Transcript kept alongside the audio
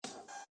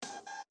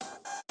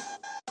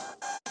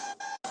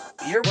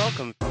You're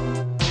welcome.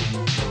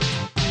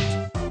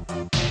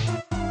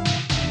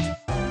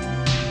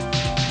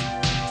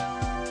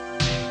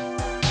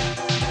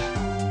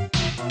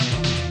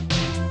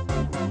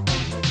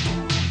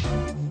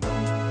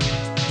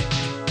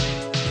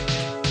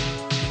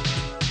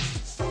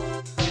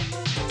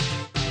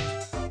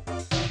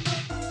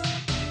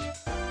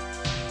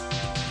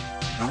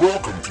 You're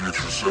welcome,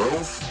 future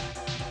self.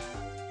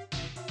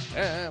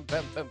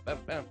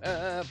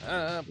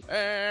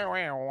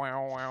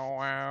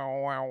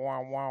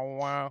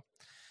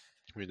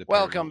 We need the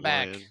Welcome Paramount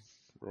back. Lion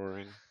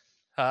roaring.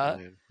 Huh?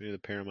 Lion. We need the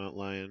Paramount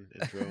Lion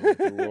intro with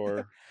the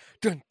roar.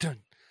 Dun dun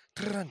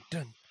dun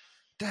dun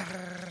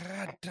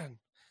dun dun.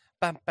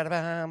 Bum, ba,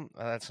 bum.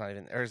 Oh, that's not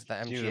even. There's the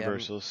It's MGM.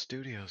 Universal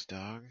Studios,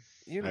 dog.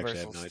 Universal Actually,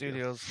 I have no idea.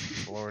 Studios,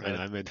 Florida.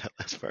 I made that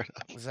last part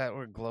up. Was that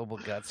where Global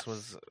Guts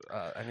was?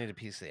 I need a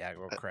piece of the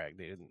aggro Craig,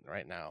 dude.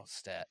 Right now,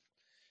 stat.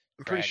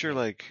 I'm pretty sure,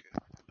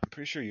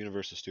 Cragman.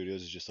 Universal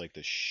Studios is just like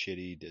the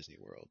shitty Disney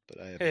World, but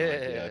I have no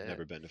idea. I've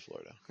never been to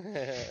Florida.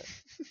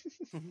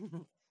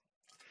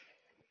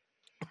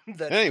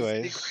 That's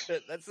Anyways. the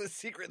secret. That's the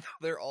secret.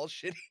 They're all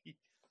shitty.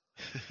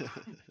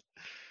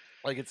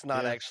 Like it's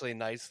not Yeah. actually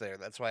nice there.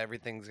 That's why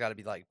everything's got to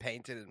be like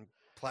painted and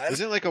plastic.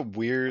 Isn't it like a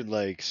weird,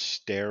 like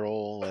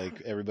sterile, like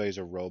everybody's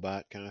a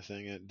robot kind of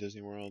thing at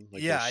Disney World?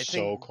 Like Yeah, they're I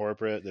so think-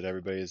 corporate that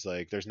everybody's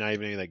like, there's not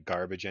even any like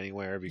garbage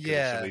anywhere because if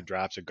Yeah, somebody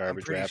drops a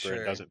garbage pretty wrapper sure.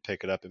 and doesn't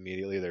pick it up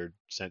immediately, they're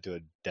sent to a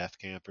death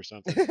camp or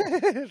something.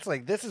 It's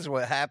like this is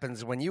what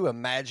happens when you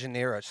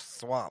imagineer a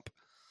swamp.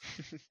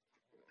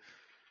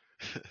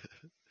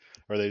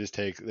 Or they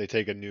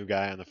take a new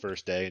guy on the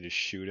first day and just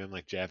shoot him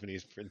like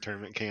Japanese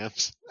internment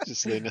camps,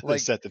 just so they know to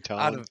Like, set the tone.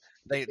 Out of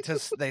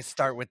they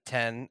start with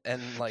 10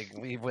 and like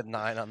leave with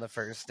 9 on the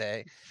first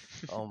day.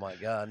 Oh my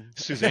god.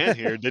 Suzanne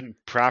here didn't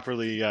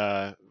properly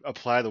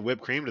apply the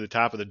whipped cream to the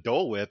top of the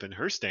Dole Whip in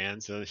her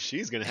stand, so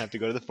she's going to have to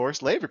go to the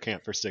forced labor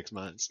camp for 6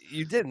 months.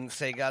 You didn't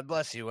say God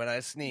bless you when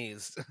I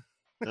sneezed.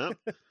 Oh,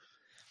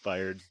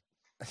 fired.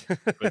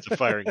 But it's a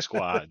firing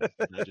squad,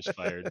 not just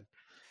fired.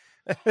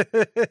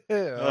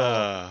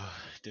 Oh,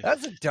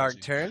 that's a dark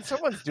Disney. turn.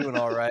 Someone's doing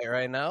all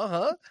right now,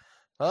 huh?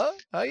 Huh?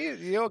 How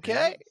you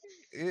okay?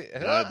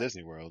 Not at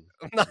Disney World.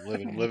 I'm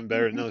living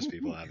better than those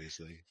people,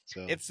 obviously.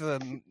 So It's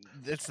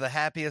the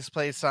happiest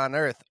place on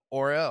earth,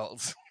 or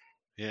else.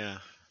 yeah,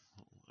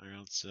 or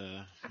else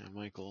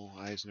Michael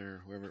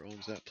Eisner, whoever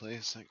owns that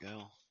place, that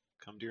guy'll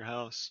come to your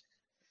house.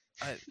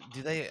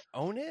 Do they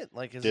own it?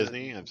 Like, is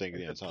Disney? It, I'm thinking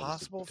is yeah, it it's all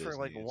possible Disney. for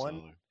like It's all a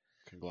one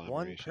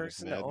conglomeration of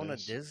person to own a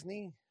madness.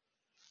 Disney?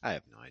 I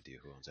have no idea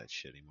who owns that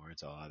shit anymore.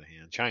 It's all out of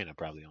hand. China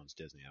probably owns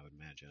Disney, I would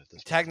imagine at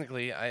this point.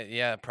 Technically,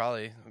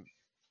 probably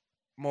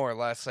more or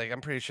less. Like, I'm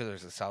pretty sure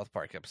there's a South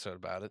Park episode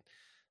about it.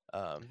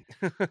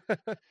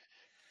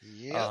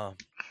 Yeah.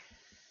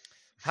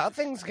 How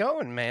things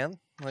going, man?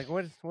 Like,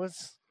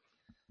 what's?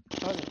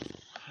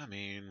 I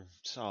mean,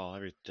 it's all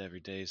every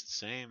day's the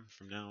same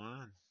from now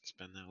on. It's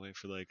been that way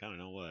for like I don't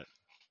know what.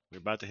 We're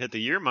about to hit the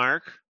year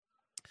mark.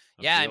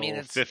 of Yeah, the I mean,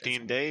 old it's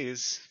 15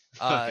 days.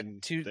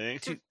 two thing.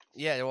 2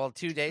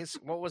 days.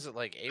 What was it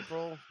like?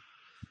 April's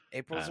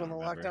I when the don't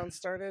remember. lockdown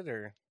started,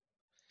 or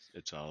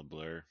It's all a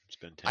blur. It's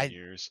been 10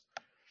 years.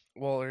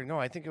 well, or no?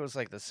 I think it was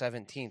like the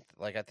 17th.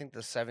 Like, I think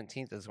the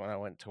 17th is when I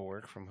went to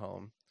work from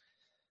home.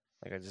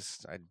 Like,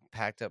 I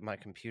packed up my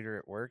computer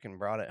at work and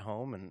brought it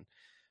home, and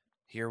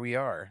here we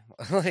are.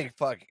 Like,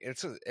 fuck,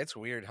 it's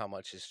weird how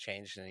much has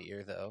changed in a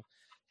year, though.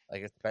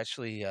 Like,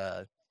 especially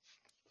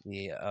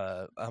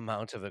the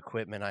amount of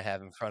equipment I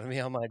have in front of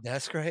me on my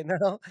desk right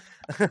now.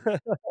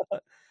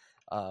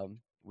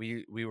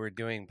 We were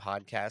doing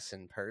podcasts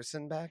in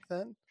person back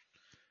then.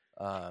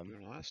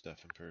 Doing a lot of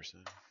stuff in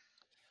person.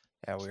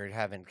 Yeah, we were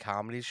having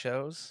comedy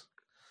shows.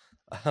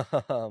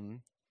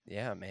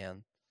 Yeah,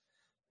 man.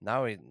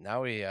 Now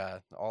we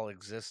all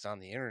exist on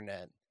the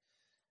internet.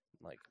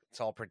 Like, it's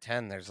all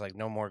pretend. There's like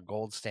no more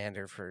gold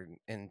standard for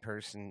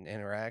in-person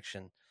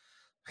interaction.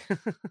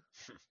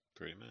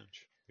 Pretty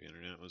much. The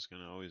internet was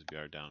going to always be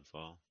our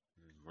downfall.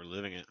 We're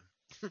living it.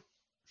 At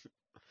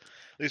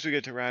least we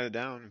get to ride it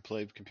down and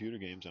play computer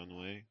games on the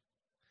way.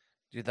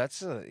 Dude, that's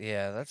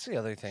the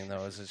other thing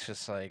though, is it's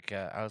just like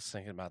I was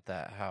thinking about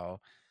that, how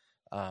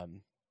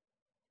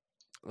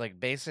like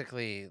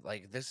basically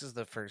like this is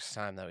the first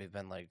time that we've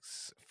been like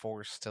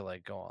forced to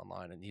like go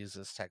online and use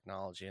this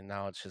technology, and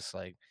now it's just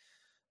like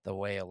the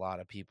way a lot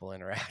of people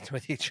interact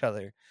with each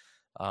other.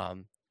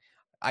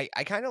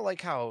 I kind of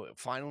like how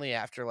finally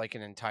after like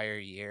an entire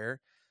year,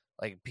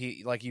 like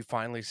like you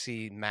finally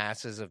see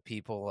masses of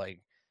people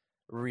like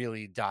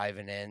really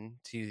diving in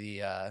to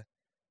the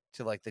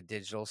to like the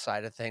digital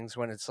side of things,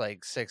 when it's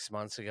like 6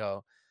 months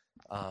ago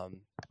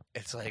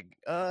it's like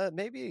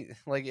maybe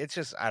like it's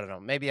just I don't know,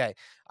 maybe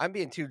I'm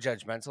being too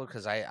judgmental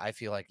because I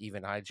feel like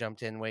even I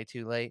jumped in way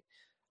too late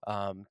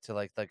to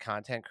like the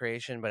content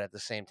creation, but at the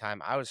same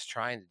time I was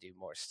trying to do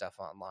more stuff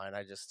online.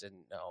 I just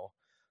didn't know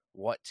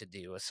what to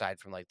do aside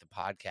from like the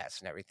podcast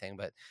and everything.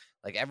 But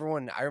like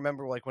everyone, I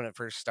remember like when it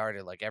first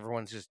started, like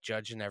everyone's just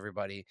judging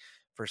everybody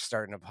for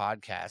starting a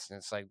podcast, and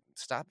it's like,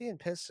 stop being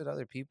pissed at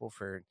other people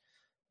for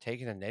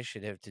take an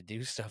initiative to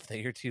do stuff that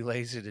you're too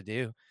lazy to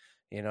do.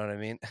 You know what I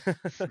mean?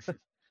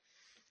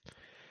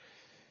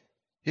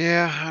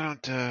 Yeah, I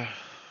don't.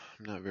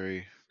 I'm not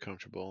very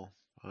comfortable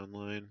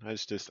online. I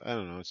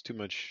don't know. It's too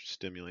much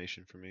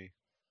stimulation for me.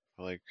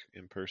 I like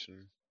in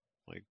person,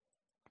 like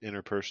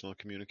interpersonal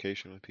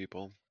communication with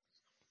people.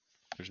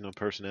 There's no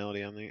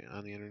personality on the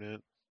internet.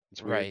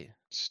 It's weird. Right.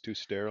 It's too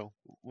sterile.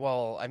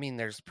 Well, I mean,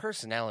 there's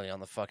personality on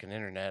the fucking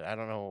internet. I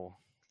don't know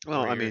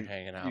Well, where I you're mean,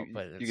 hanging you out,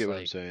 but you it's get what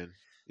I'm like saying.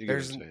 You get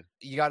what I'm there's saying.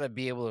 you got to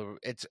be able to.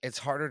 It's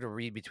harder to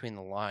read between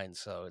the lines,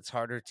 so it's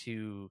harder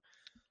to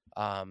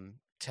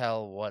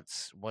tell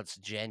what's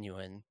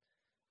genuine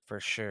for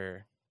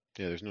sure.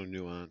 Yeah, there's no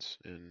nuance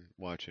in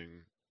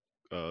watching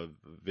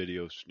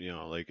videos.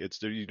 Like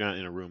you're not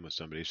in a room with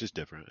somebody. It's just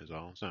different. Is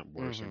all. It's not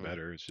worse or Hmm.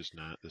 better. It's just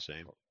not the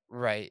same.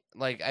 Right.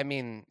 Like I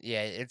mean,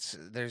 yeah,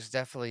 there's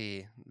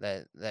definitely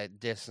that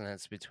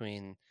dissonance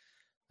between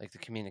like the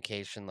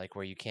communication, like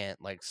where you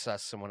can't like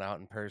suss someone out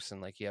in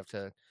person. Like you have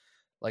to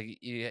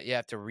you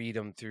have to read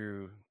them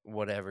through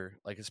whatever.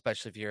 Like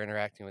especially if you're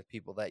interacting with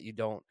people that you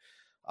don't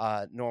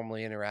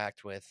normally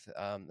interact with.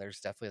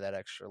 There's definitely that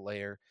extra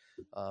layer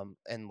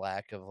and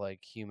lack of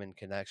like human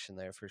connection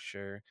there for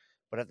sure.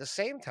 But at the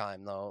same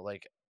time, though,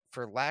 like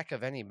for lack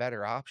of any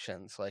better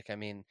options, like I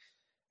mean,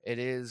 it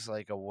is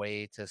like a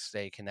way to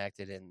stay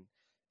connected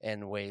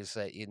in ways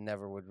that you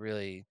never would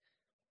really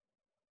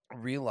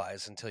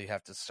realize until you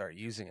have to start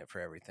using it for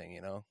everything,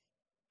 you know?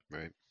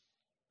 Right.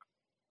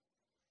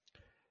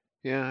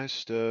 Yeah,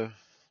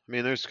 I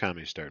mean, there's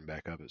comedy starting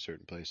back up at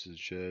certain places and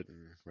shit,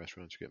 and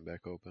restaurants are getting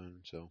back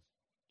open. So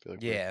I feel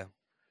like Yeah.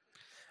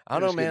 I we're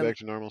don't know, just getting man. back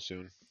to normal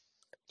soon,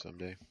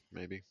 someday,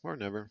 maybe, or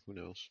never. Who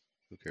knows?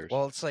 Who cares?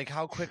 Well, it's like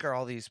how quick are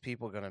all these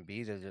people going to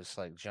be to just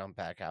like jump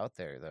back out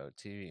there though,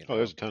 too, you Oh,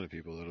 there's know? a ton of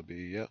people that'll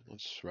be, yeah,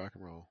 let's rock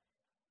and roll.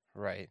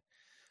 Right.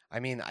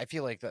 I mean, I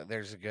feel like that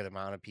there's a good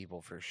amount of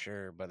people for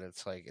sure, but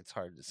it's like it's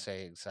hard to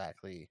say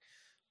exactly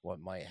what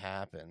might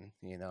happen,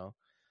 you know?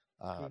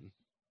 Hmm. Um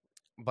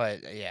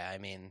but yeah, I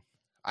mean,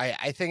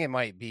 I think it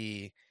might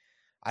be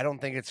I don't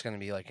think it's going to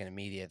be like an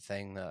immediate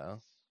thing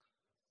though.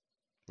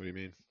 What do you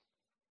mean?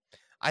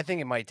 I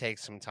think it might take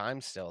some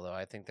time still, though.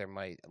 I think there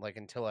might, like,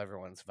 until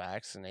everyone's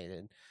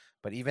vaccinated.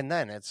 But even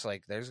then, it's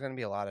like there's going to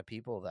be a lot of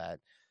people that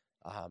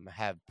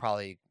have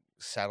probably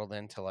settled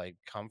into like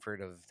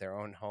comfort of their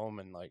own home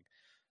and like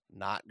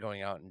not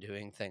going out and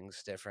doing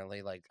things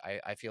differently. Like,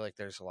 I feel like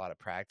there's a lot of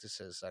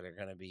practices that are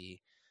going to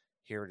be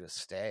here to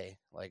stay.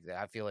 Like,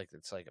 I feel like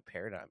it's like a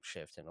paradigm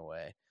shift in a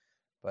way.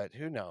 But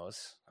who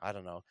knows? I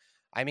don't know.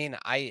 I mean,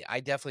 I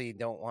definitely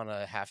don't want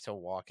to have to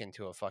walk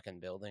into a fucking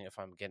building if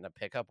I'm getting a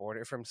pickup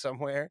order from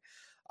somewhere.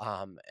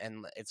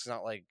 And it's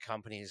not like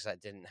companies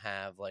that didn't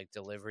have like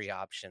delivery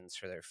options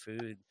for their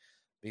food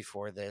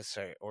before this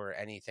or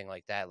anything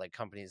like that. Like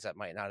companies that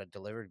might not have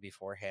delivered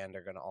beforehand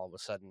are going to all of a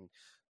sudden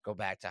go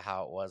back to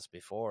how it was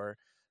before.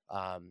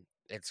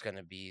 It's going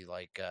to be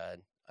like a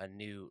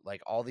new,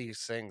 like all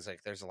these things.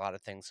 Like there's a lot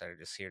of things that are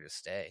just here to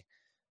stay.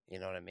 You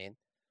know what I mean?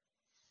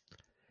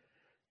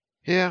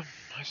 Yeah,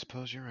 I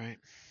suppose you're right.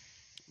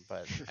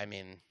 But I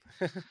mean,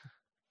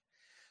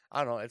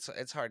 I don't know.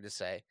 It's hard to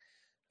say.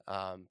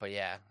 But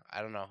yeah,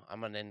 I don't know.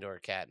 I'm an indoor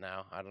cat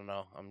now. I don't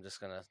know. I'm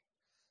just gonna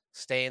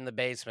stay in the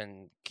basement,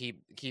 and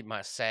keep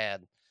my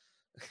sad.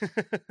 I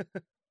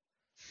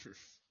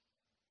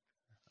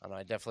don't know.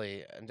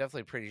 I'm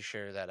definitely pretty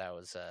sure that I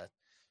was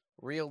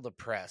real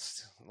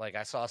depressed. Like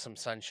I saw some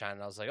sunshine,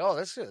 and I was like, oh,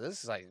 this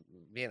is like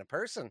being a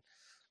person.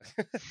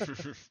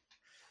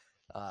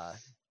 uh,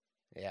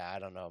 yeah, I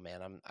don't know,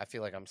 man. I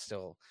feel like I'm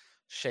still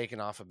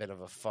shaking off a bit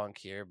of a funk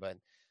here, but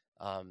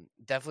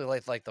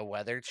definitely like the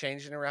weather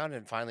changing around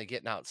and finally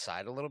getting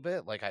outside a little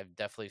bit. Like I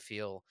definitely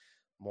feel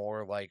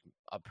more like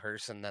a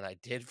person than I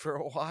did for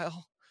a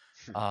while.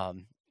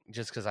 Um,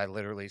 just because I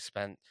literally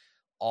spent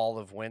all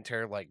of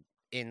winter like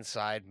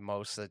inside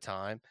most of the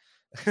time.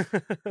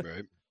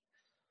 Right.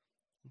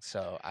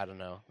 So I don't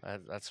know.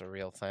 That's a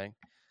real thing.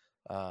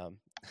 Um,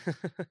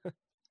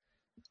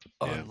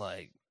 Yeah.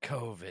 unlike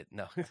COVID,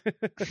 no.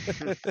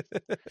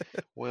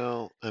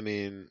 Well, I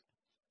mean,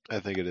 I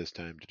think it is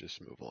time to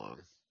just move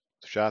along.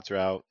 The shots are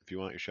out. If you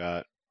want your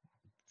shot,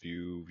 if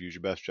you use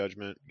your best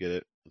judgment, get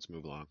it. Let's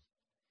move along.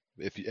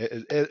 If you,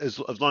 as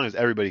long as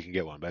everybody can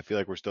get one, but I feel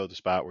like we're still at the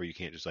spot where you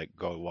can't just like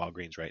go to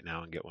Walgreens right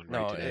now and get one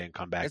right No, today and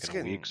come back it's in a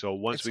week. getting So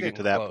once it's we get getting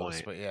to that close,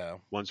 point, but yeah.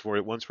 once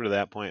we're to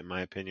that point, in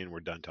my opinion, we're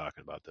done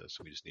talking about this.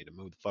 We just need to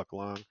move the fuck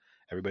along.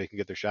 Everybody can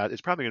get their shot.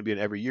 It's probably going to be an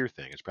every year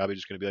thing. It's probably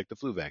just going to be like the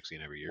flu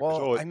vaccine every year because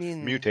Well, it I mean,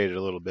 mutated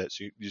a little bit,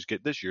 so you just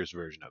get this year's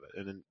version of it,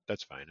 and then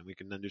that's fine, and we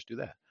can then just do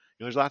that.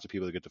 There's lots of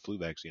people that get the flu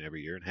vaccine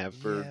every year and have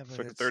for yeah,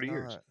 but fucking 30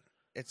 years.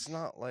 it's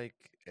not like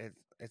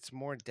it's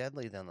more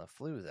deadly than the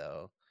flu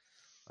though.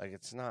 Like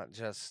it's not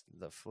just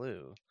the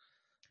flu,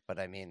 but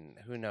I mean,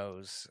 who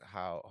knows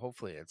how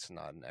hopefully it's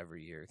not an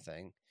every year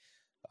thing.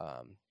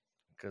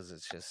 Because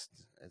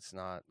it's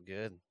not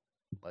good.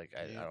 Like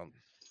I Yeah. don't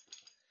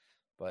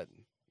but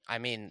I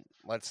mean,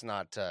 let's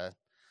not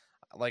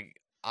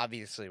like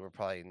obviously we're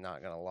probably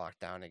not going to lock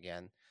down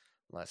again.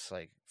 unless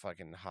like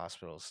fucking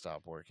hospitals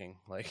stop working.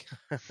 Like,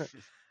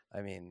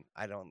 I mean,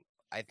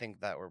 I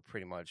think that we're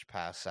pretty much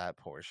past that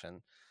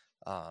portion.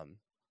 Um,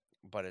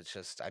 but it's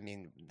just, I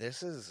mean,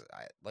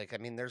 I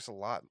mean, there's a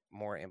lot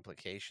more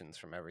implications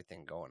from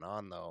everything going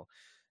on though,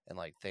 and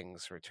like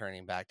things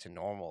returning back to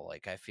normal.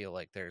 Like, I feel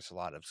like there's a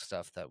lot of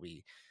stuff that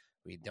we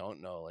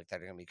don't know, like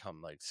that are going to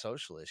become like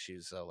social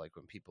issues though, like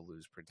when people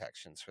lose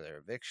protections for their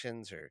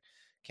evictions or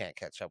can't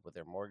catch up with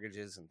their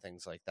mortgages and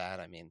things like that.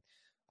 I mean,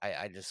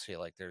 I just feel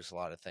like there's a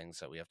lot of things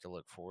that we have to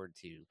look forward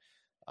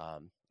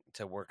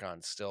to work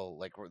on still.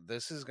 Like,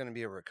 this is going to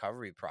be a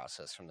recovery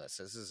process from this.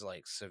 This is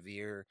like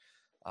severe,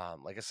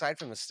 like aside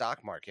from the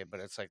stock market, but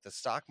it's like the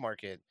stock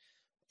market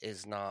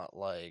is not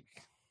like,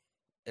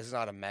 is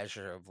not a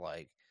measure of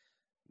like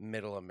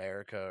middle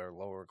America or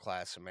lower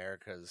class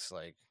America's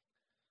like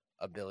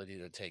ability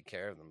to take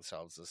care of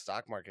themselves. The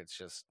stock market's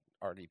just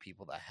already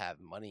people that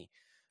have money,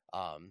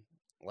 um,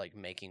 like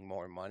making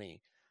more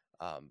money.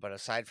 But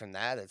aside from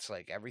that, it's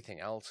like everything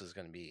else is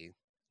going to be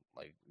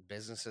like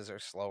businesses are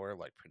slower,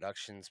 like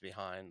production's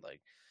behind, like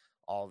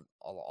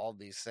all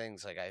these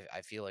things. Like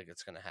I feel like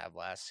it's going to have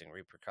lasting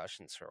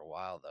repercussions for a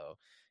while though.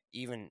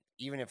 Even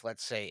if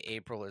let's say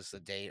April is the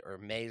date or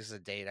May is the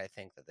date, I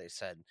think that they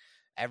said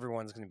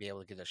everyone's going to be able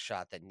to get a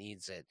shot that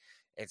needs it.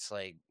 It's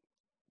like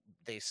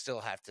they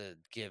still have to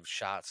give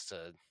shots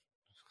to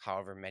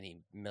however many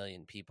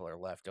million people are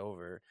left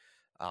over,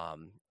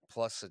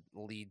 plus a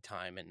lead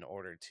time in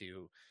order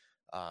to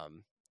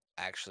um,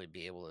 actually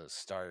be able to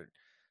start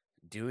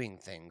doing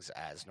things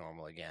as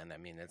normal again. I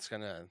mean, it's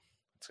gonna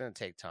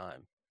take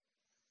time.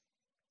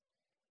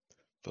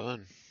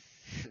 Fun.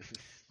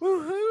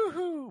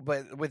 Woo-hoo-hoo.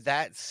 But with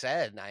that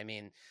said, I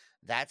mean,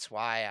 that's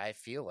why I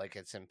feel like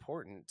it's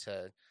important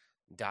to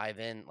dive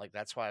in. Like,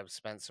 that's why I've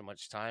spent so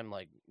much time,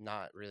 like,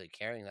 not really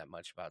caring that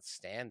much about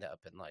stand up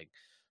and, like,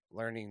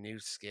 learning new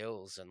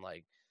skills and,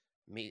 like,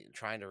 me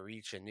trying to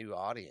reach a new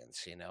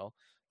audience, you know?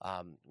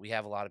 We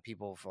have a lot of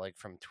people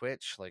from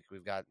Twitch. Like,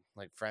 we've got,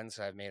 like, friends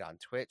that I've made on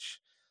Twitch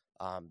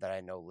that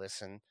I know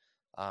listen.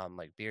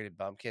 Like, Bearded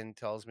Bumpkin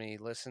tells me he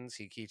listens.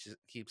 He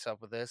keeps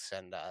up with this.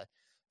 And,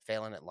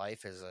 Failing at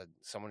Life is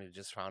someone who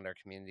just found our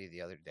community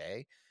the other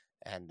day,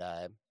 and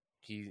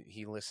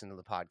he listened to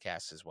the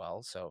podcast as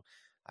well. So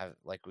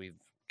we've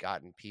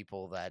gotten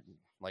people that,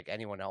 like,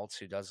 anyone else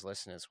who does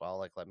listen as well.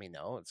 Like, let me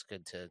know. It's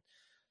good to.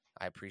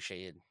 I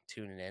appreciate you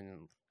tuning in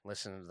and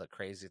listening to the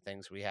crazy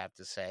things we have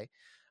to say.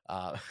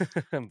 Uh,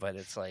 but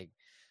it's like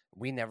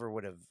we never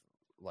would have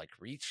like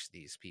reached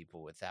these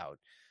people without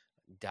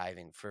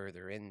diving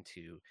further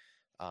into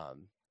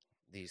um,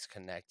 these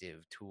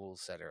connective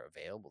tools that are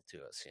available to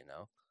us. You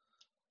know.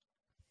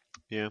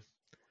 Yeah,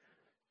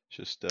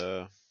 just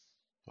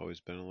always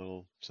been a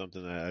little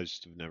something that I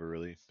just have never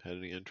really had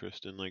any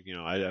interest in. Like,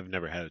 I've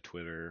never had a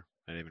Twitter.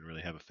 I didn't even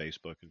really have a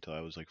Facebook until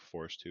I was like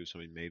forced to.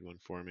 Somebody made one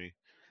for me.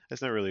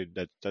 That's not really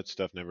that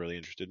stuff never really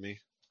interested me.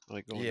 I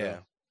like going to Yeah.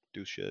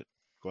 do shit,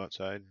 go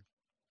outside,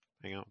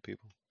 hang out with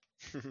people.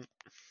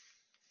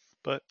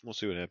 But we'll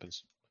see what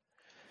happens.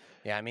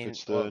 Yeah, I If mean,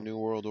 it's the New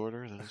World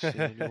Order, then it's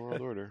the New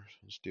World Order. So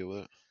let's deal with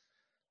it.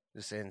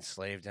 just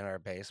enslaved in our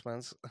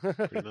basements.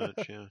 Pretty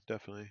much, yeah,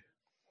 definitely.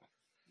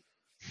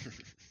 Who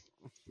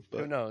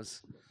But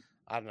knows?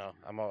 I don't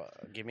know.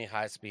 Give me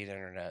high speed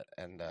internet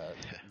and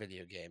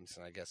video games,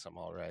 and I guess I'm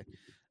all right.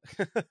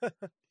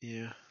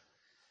 yeah,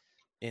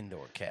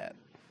 Indoor cat.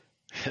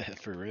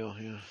 for real,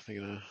 yeah.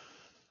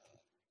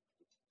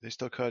 They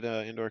still cut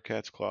indoor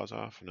cats' claws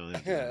off? No, they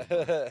don't do that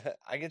anymore.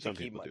 I get to Some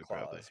keep people my do,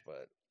 probably. claws,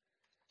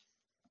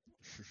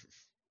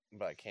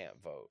 but I can't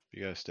vote.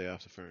 You gotta stay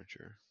off the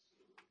furniture.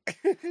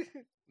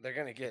 They're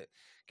gonna get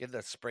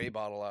the spray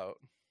bottle out.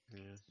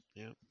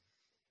 Yeah.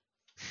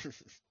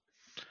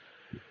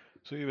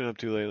 So what have you been up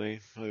to lately,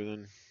 other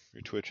than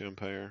your Twitch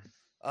empire?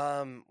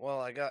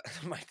 Well, I got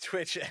my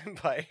Twitch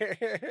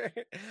empire.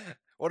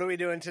 What are we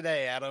doing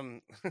today,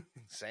 Adam?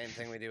 Same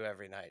thing we do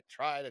every night.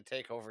 Try to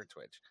take over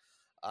Twitch.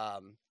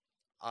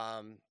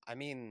 I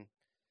mean,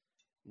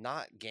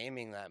 not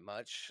gaming that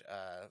much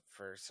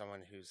for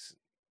someone who's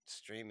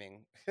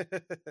streaming.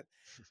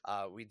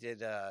 We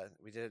did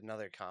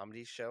another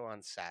comedy show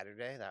on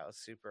Saturday. That was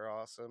super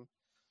awesome.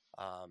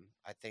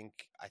 I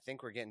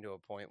think we're getting to a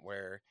point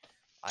where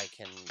I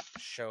can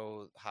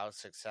show how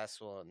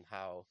successful and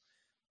how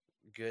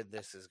good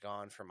this has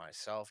gone for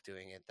myself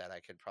doing it, that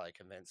I could probably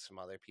convince some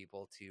other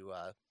people to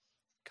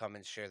come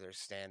and share their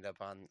stand up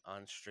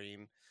on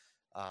stream,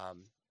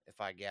 if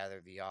I gather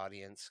the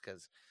audience.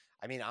 Because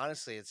I mean,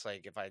 honestly, it's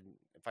like if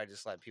I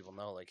just let people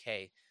know, like,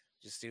 hey,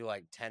 just do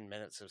like 10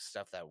 minutes of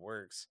stuff that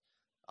works,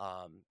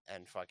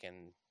 and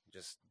fucking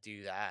just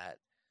do that,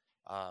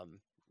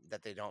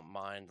 that they don't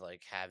mind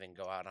like having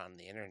go out on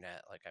the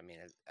internet. Like, I mean,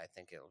 I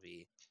think it'll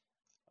be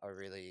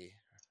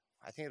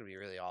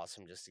really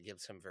awesome just to give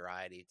some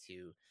variety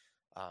to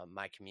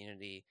my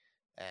community,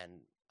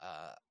 and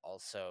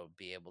also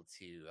be able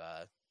to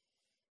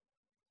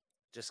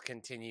just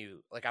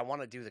continue. Like, I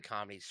want to do the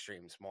comedy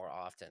streams more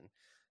often,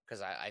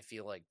 because I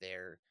feel like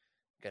they're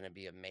going to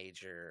be a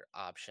major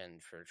option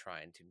for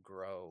trying to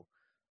grow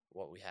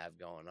what what we have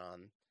going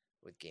on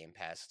with Game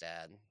Pass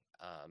Dad.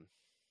 Um,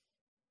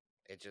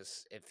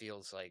 it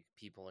feels like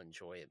people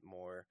enjoy it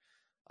more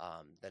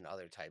than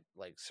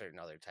certain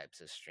other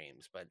types of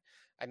streams. But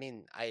I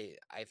mean,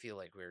 I feel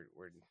like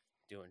we're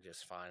doing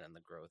just fine on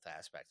the growth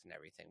aspect and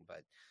everything.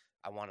 But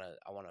I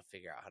wanna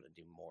figure out how to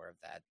do more of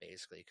that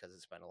basically because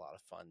it's been a lot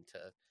of fun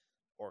to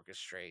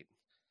orchestrate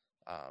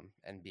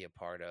and be a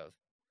part of.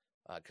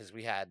 Because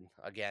we had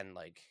again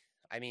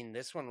I mean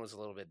this one was a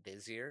little bit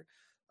busier.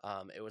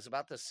 It was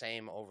about the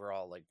same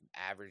overall like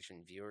average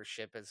in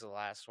viewership as the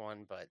last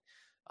one, but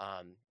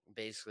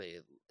basically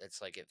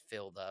it's like it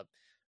filled up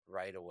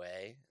right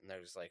away, and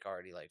there's like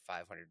already like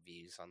 500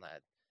 views on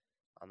that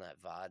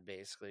VOD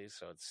basically.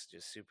 So it's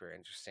just super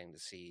interesting to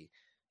see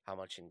how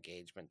much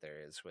engagement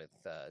there is with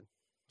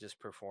just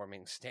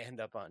performing stand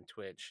up on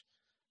Twitch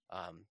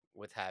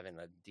with having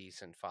a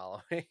decent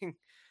following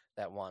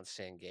that wants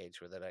to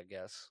engage with it, I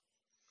guess.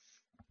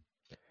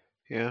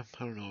 Yeah,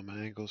 I don't know what my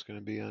angle's gonna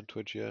be on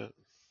Twitch yet.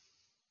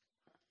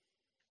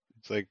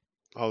 It's like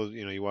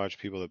you watch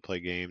people that play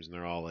games and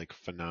they're all like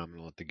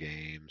phenomenal at the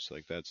games.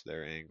 Like that's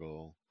their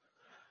angle.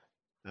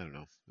 I don't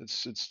know.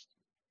 It's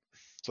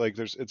like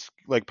it's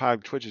like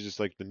Twitch is just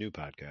like the new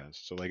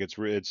podcast. So like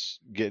it's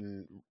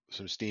getting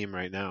some steam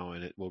right now,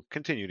 and it will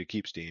continue to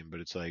keep steam. But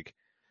it's like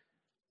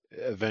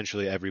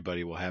eventually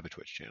everybody will have a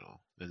Twitch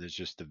channel, and it's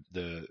just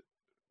the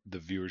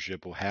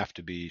viewership will have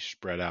to be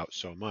spread out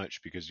so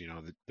much because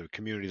the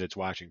community that's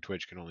watching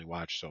Twitch can only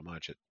watch so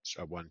much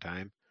at one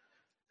time.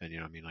 And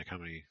I mean, like how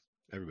many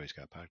everybody's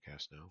got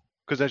podcasts now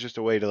because that's just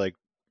a way to like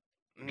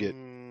get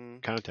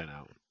Mm, content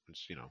out.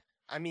 It's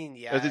I mean,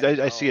 yeah,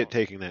 I see it no,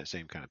 taking that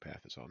same kind of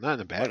path. It's all not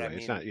in a but bad I way.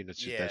 It's not. mean,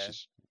 It's just that's yeah,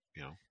 just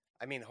you know.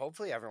 I mean,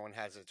 hopefully everyone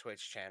has a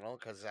Twitch channel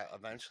because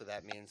eventually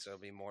that means there'll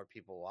be more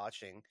people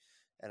watching,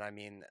 and I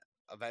mean,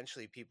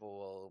 eventually people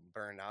will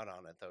burn out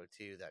on it though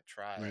too that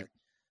try Right. it,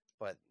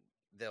 but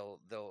they'll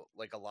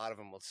like a lot of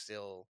them will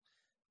still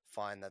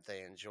find that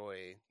they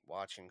enjoy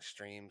watching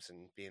streams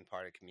and being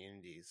part of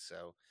communities.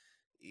 So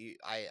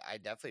I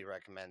definitely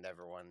recommend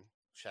everyone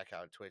check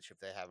out Twitch if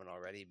they haven't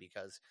already,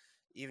 because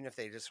even if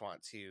they just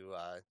want to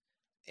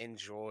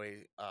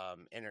enjoy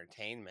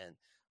entertainment,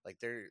 like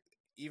they're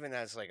even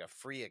as like a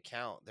free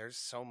account, there's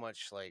so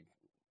much like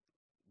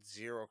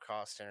zero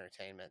cost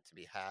entertainment to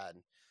be had,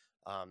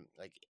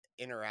 like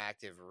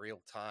interactive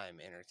real time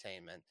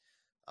entertainment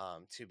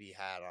to be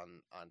had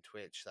on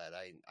Twitch that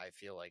I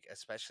feel like,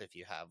 especially if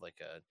you have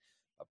like a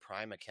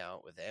Prime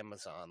account with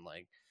Amazon,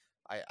 like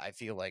I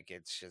feel like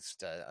it's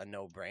just a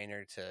no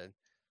brainer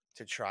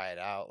to try it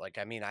out. Like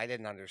I mean, I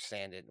didn't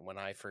understand it when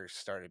I first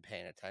started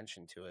paying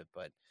attention to it,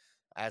 but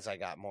as I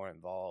got more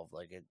involved,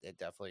 like it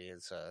definitely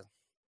is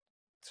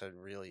it's a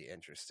really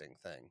interesting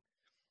thing.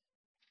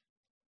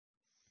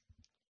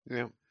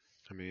 Yeah.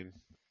 I mean,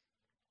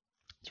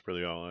 it's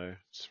really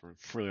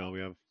all we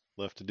have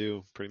left to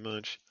do, pretty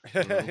much.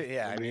 I don't know.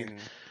 Yeah, I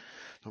mean,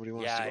 Nobody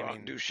wants yeah, to I go out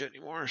and mean, do shit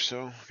anymore,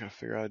 so gotta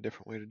figure out a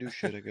different way to do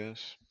shit, I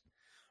guess.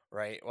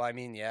 right. Well, I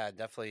mean, yeah,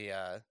 definitely.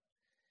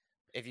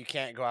 If you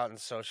can't go out and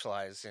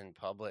socialize in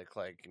public,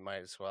 like you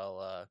might as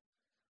well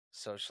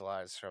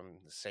socialize from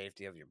the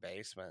safety of your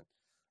basement.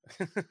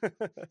 I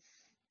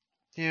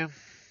Yeah,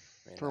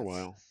 mean, for a that's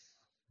while.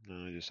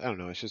 No, I don't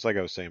know. It's just like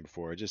I was saying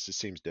before. It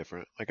seems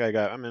different. Like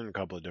I'm in a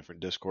couple of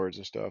different discords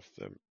and stuff.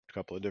 A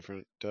couple of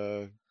different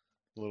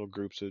little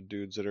groups of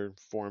dudes that are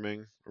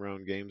forming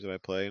around games that I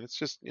play, and it's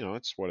just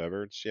it's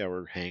whatever. It's yeah,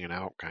 we're hanging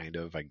out kind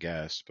of, I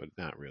guess, but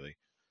not really.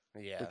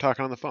 We're yeah,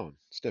 talking on the phone.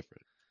 It's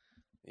different.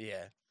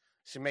 yeah.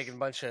 So you're making a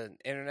bunch of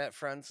internet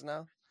friends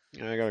now.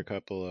 Yeah, I got a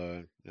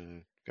couple.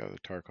 Got the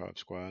Tarkov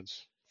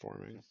squads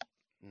forming.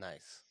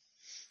 Nice.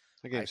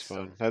 The I game's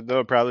fun. still,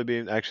 That'll probably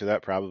be actually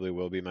that probably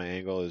will be my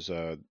angle. Is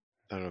I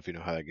don't know if you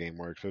know how that game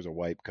works. There's a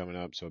wipe coming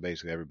up, so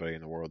basically everybody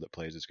in the world that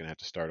plays it's gonna have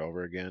to start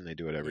over again. They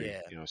do it every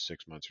yeah,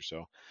 6 months or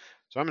so.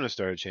 So I'm gonna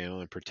start a channel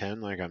and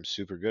pretend like I'm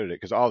super good at it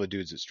because all the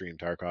dudes that stream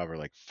Tarkov are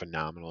like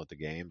phenomenal at the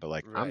game, but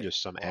like I'm right.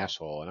 just some Well,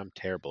 asshole and I'm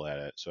terrible at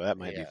it. So that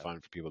might be yeah. fun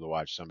for people to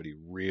watch somebody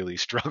really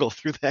struggle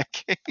through that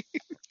game.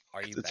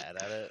 Are you 'Cause bad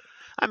at it?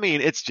 I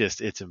mean,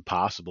 it's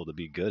impossible to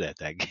be good at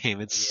that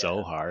game. It's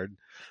so Yeah, hard.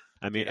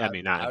 I mean,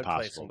 dude. not I would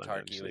play impossible, some but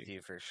Tarky with obviously.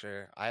 you for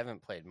sure. I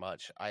haven't played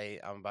much.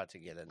 I'm about to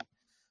get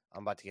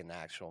an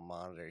actual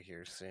monitor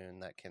here soon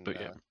that can But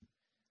yeah,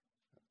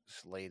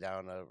 just lay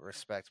down a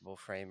respectable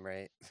frame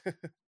rate.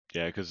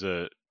 yeah, because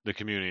the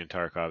community in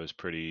Tarkov is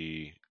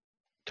pretty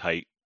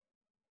tight.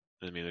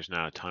 I mean, there's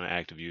not a ton of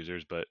active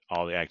users, but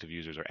all the active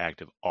users are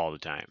active all the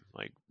time.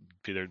 Like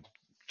they're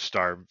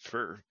starved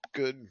for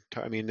good.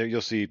 I mean,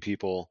 you'll see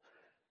people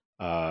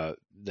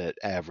that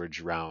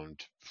average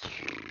around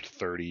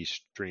 30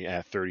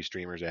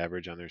 streamers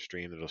average on their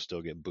stream that'll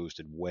still get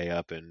boosted way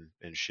up and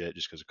shit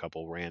just because a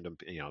couple random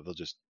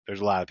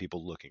there's a lot of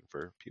people looking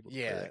for people to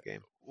play Yeah. that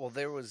game. Well,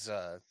 there was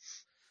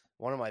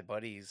one of my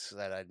buddies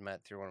that I'd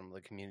met through one of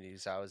the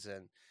communities I was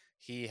in.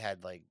 He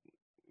had like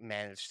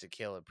managed to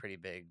kill a pretty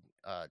big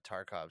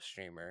Tarkov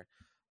streamer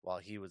while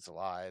he was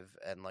alive,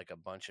 and like a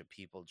bunch of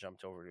people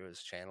jumped over to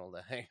his channel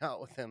to hang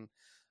out with him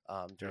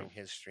during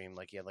his stream.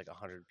 Like he had like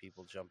 100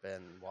 people jump in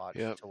and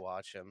Yep.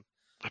 watch him.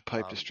 I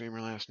piped a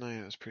streamer last night.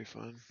 It was pretty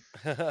fun.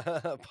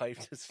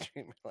 Piped a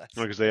streamer last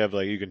Because they have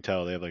like, you can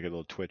tell they have like a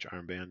little Twitch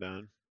armband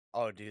on.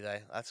 Oh, do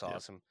they? That's Yep.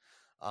 awesome.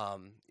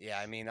 Yeah,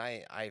 I mean,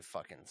 I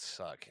fucking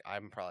suck.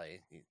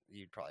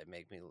 You'd probably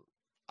make me.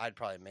 I'd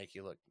probably make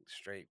you look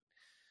straight.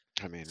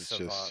 I mean, it's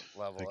savant just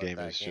level the at game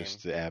that is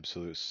just the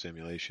absolute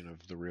simulation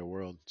of the real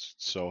world. It's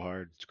so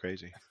hard. It's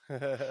crazy.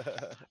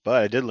 But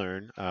I did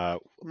learn,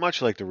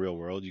 much like the real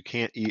world, you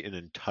can't eat an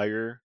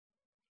entire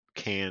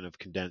can of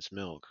condensed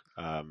milk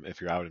if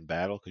you're out in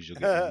battle because you'll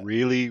get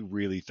really,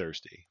 really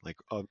thirsty, like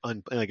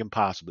like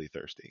impossibly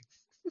thirsty.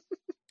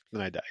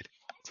 Then I died.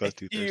 So I was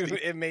too thirsty.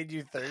 It made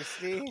you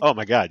thirsty? Oh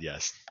my god,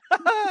 yes.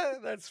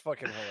 That's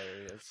fucking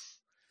hilarious.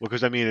 Well,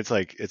 because I mean, it's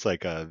like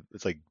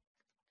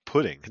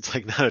pudding. It's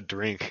like not a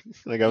drink.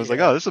 Like I was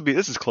like, oh,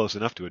 this is close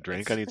enough to a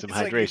drink. I need some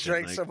hydration. Like you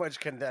drank so much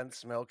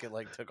condensed milk it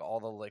like took all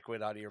the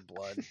liquid out of your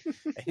blood,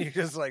 and you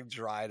just like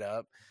dried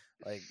up.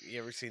 Like you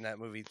ever seen that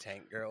movie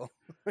Tank Girl?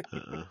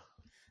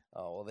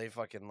 Oh well, they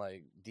fucking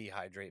like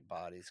dehydrate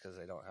bodies because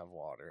they don't have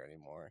water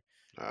anymore.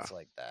 It's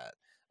like that.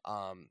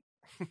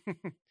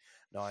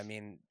 No, I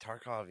mean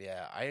Tarkov.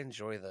 Yeah, I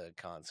enjoy the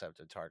concept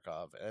of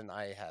Tarkov, and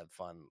I have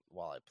fun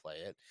while I play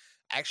it.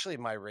 Actually,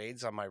 my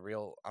raids on my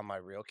real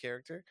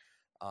character,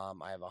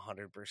 I have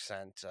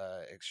 100%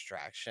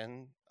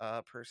 extraction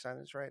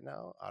percentage right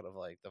now out of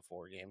like the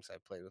 4 games I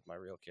played with my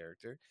real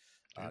character,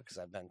 because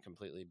I've been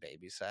completely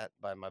babysat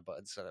by my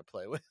buds that I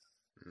play with.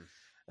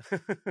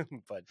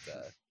 But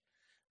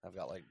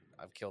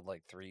I've killed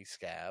like 3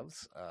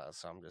 scavs,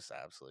 so I'm just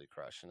absolutely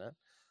crushing it.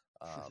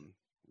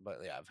 But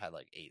yeah, I've had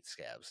like 8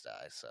 scavs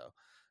die, so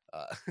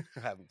I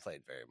haven't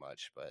played very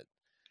much. But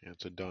yeah,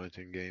 it's a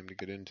daunting game to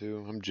get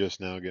into. I'm just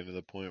now getting to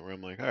the point where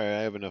I'm like, all right,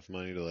 I have enough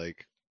money to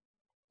like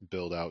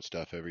build out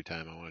stuff every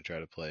time I want to try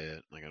to play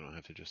it. Like I don't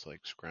have to just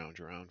like scrounge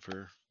around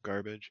for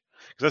garbage.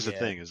 Because that's the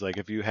thing is like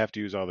if you have to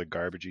use all the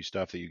garbagey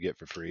stuff that you get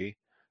for free,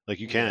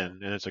 like you can,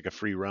 and it's like a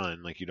free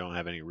run. Like you don't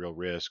have any real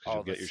risk because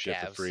you'll get your shit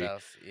for free.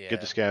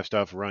 Get the scav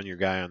stuff, run your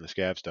guy on the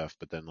scav stuff.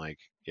 But then like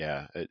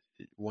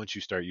once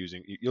you start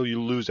using, you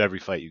lose every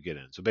fight you get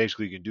in. So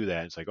basically you can do that.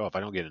 And it's like, oh, if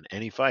I don't get in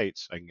any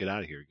fights, I can get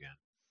out of here again.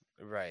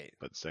 Right.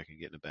 But the second you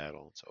get in a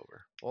battle, it's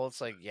over. Well, it's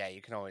like, yeah,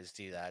 you can always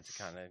do that to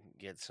kind of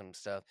get some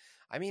stuff.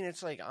 I mean,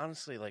 it's like,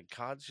 honestly, like,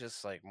 COD's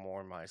just like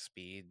more my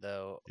speed,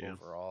 though,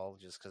 overall,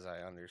 just because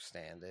I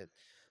understand it.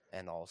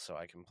 And also,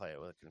 I can play it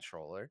with a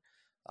controller.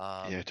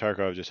 Yeah,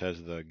 Tarkov just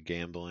has the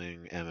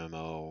gambling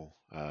MMO,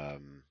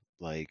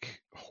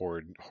 like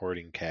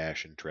hoarding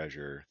cash and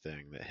treasure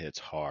thing that hits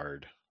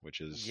hard,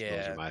 which is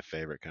those are my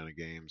favorite kind of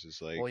games. Is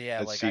like,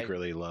 I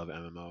secretly love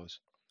MMOs.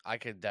 I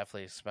could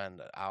definitely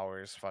spend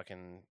hours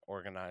fucking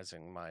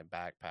organizing my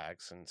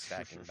backpacks and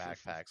stacking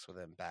backpacks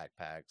within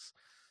backpacks.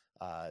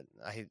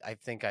 I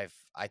think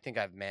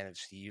I've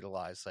managed to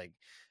utilize like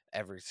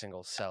every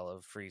single cell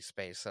of free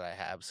space that I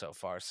have so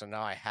far. So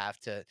now I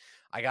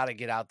got to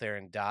get out there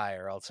and die,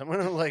 or else I'm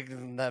gonna like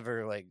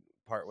never like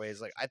part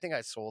ways. Like I think I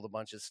sold a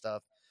bunch of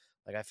stuff.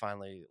 Like I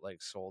finally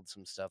like sold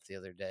some stuff the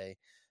other day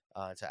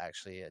to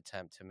actually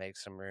attempt to make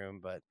some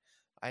room, but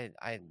I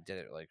did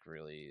it like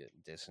really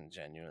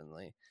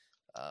disingenuinely.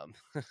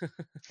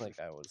 Like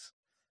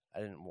I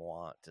didn't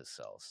want to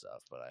sell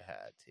stuff, but I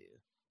had to.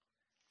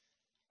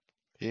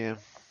 Yeah.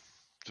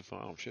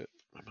 Oh shit,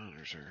 my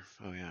monitors are.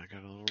 Oh yeah, I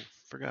got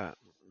forgot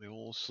the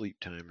old sleep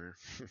timer.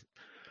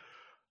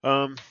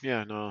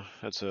 Yeah, no,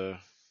 that's a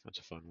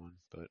fun one,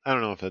 but I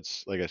don't know if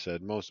that's like I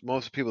said.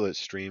 Most people that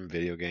stream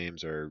video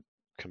games are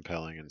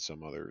compelling in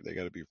some other. They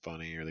got to be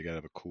funny, or they got to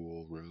have a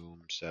cool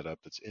room setup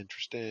that's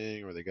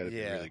interesting, or they got to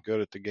be really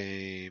good at the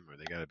game, or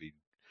they got to be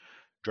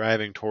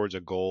driving towards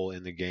a goal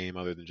in the game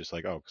other than just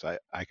like, oh, because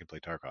I can play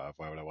Tarkov.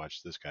 Why would I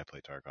watch this guy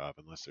play Tarkov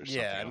unless there's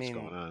something else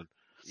going on?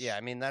 Yeah,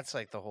 I mean that's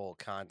like the whole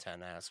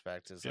content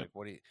aspect is like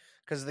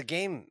because the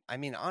game. I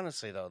mean,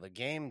 honestly though, the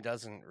game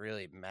doesn't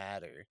really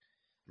matter,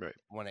 right?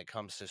 When it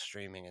comes to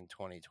streaming in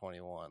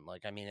 2021,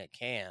 like I mean it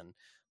can,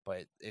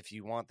 but if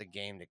you want the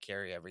game to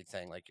carry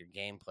everything, like your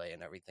gameplay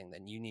and everything,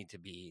 then you need to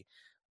be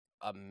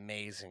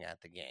amazing at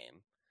the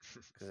game.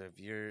 Because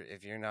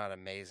if you're not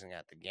amazing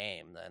at the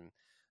game, then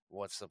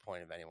what's the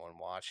point of anyone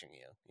watching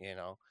you? You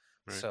know,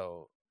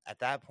 so. At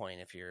that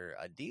point, if you're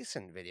a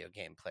decent video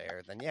game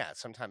player, then yeah,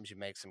 sometimes you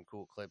make some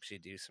cool clips, you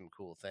do some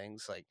cool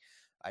things. Like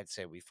I'd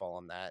say we fall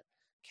in that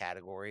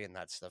category, and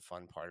that's the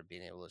fun part of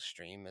being able to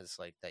stream is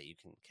like that you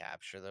can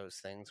capture those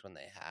things when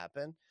they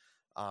happen.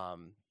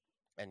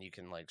 And you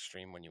can like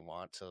stream when you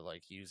want to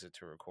like use it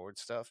to record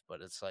stuff.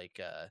 But it's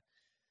like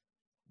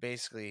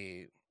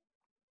basically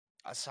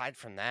aside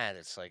from that,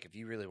 it's like if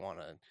you really want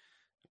to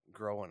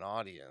grow an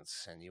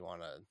audience and you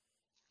want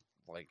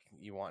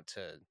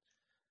to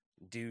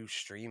do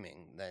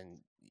streaming then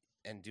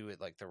and do it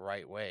like the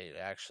right way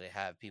to actually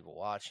have people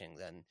watching,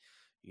 then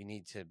you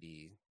need to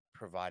be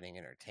providing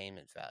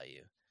entertainment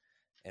value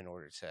in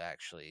order to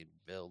actually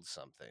build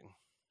something.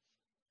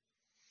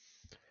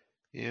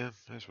 Yeah,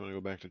 I just want to go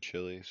back to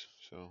Chili's.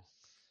 So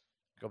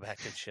go back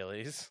to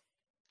Chili's.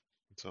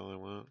 That's all I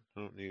want.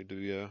 I don't need to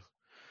be a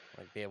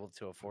Like be able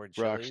to afford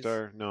rock Chili's?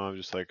 star. No, I'm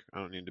just like I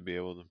don't need to be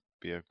able to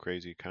be a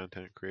crazy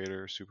content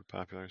creator, super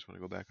popular. I just want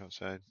to go back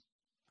outside,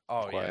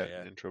 Oh yeah, quiet,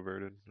 yeah.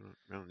 introverted.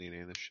 I don't need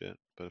any of this shit.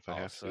 But if I Oh,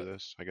 have to do so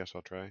this, I guess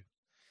I'll try.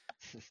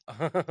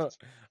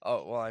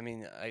 oh well, I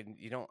mean,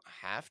 you don't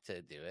have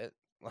to do it.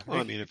 Well,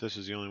 I mean, if this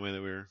is the only way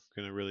that we're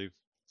gonna really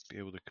be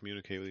able to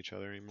communicate with each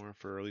other anymore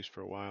for at least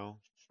for a while,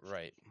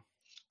 Right.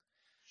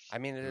 I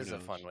mean, it who is a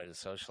fun knows? way to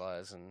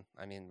socialize, and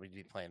I mean, we'd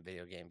be playing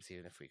video games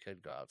even if we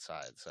could go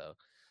outside. So,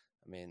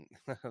 I mean,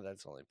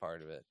 that's only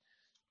part of it.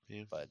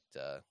 Yeah. But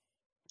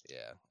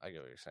yeah, I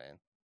get what you're saying.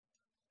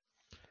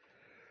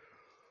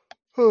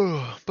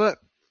 But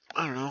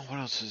I don't know what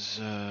else is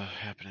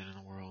happening in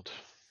the world.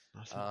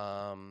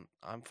 Nothing.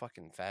 I'm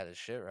fucking fat as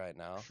shit right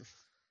now.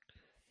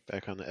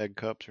 Back on the egg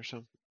cups or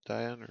something,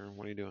 Diane, or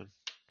what are you doing?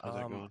 How's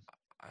that Um, going?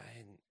 I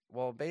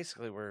well,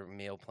 basically, we're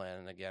meal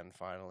planning again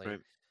finally,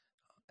 Right.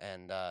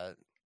 and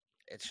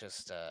it's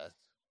just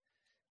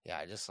yeah,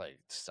 I just like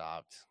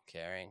stopped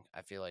caring.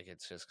 I feel like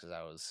it's just because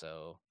I was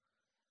so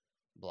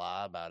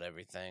blah about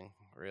everything,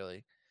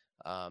 really.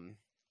 Um,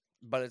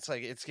 but it's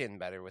like it's getting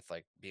better with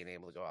like being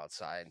able to go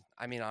outside.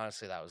 I mean,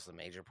 honestly, that was the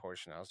major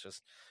portion. I was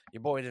just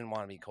your boy didn't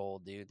want to be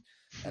cold, dude,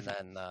 and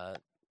then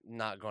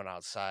not going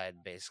outside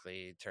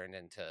basically turned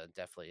into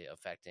definitely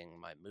affecting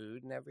my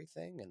mood and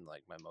everything, and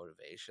like my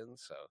motivation.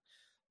 So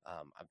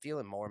I'm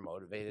feeling more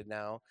motivated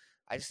now.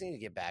 I just need to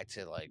get back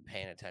to like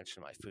paying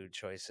attention to my food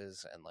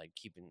choices and like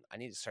keeping. I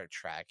need to start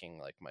tracking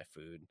like my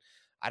food.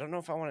 I don't know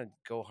if I want to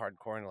go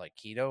hardcore into like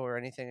keto or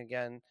anything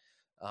again,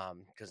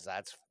 because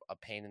that's a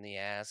pain in the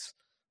ass.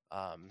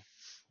 Um,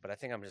 but I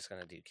think I'm just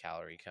gonna do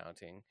calorie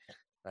counting.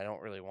 I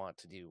don't really want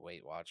to do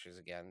Weight Watchers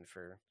again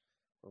for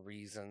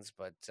reasons,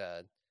 but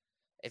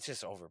it's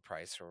just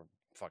overpriced for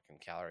fucking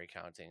calorie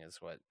counting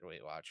is what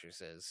Weight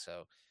Watchers is.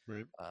 So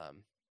Right.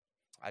 um,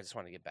 I just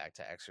want to get back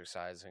to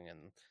exercising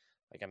and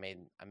like I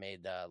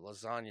made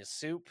lasagna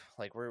soup.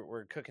 Like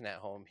we're cooking at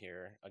home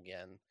here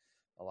again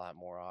a lot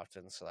more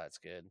often, so that's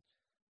good.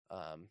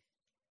 Um,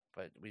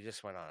 but we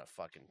just went on a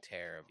fucking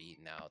tear of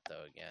eating out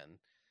though again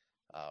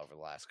over the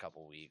last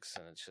couple weeks,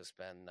 and it's just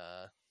been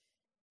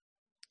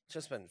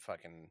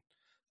fucking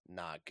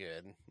not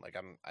good. Like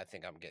I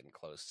think I'm getting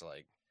close to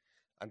like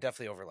I'm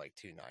definitely over like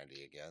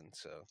 290 again,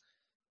 so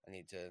I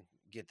need to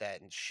get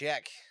that in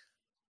check.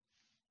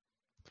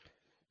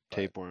 But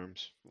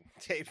Tapeworms.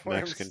 tapeworms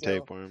Mexican still.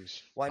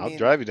 tapeworms. Well, I I'll mean,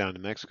 drive you down to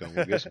Mexico and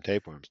we'll get some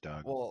tapeworms,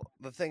 dog. well,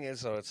 the thing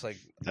is though, it's like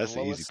the That's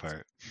the easy lowest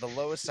part. the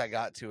lowest I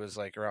got to was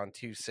like around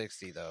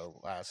 260 though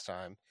last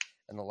time,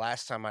 and the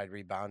last time I'd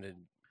rebounded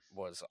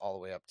was all the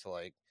way up to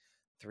like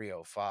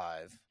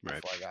 305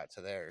 Right. before I got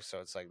to there. So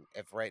it's like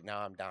if right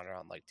now I'm down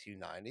around like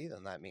 290,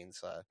 then that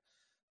means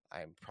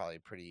I'm probably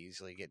pretty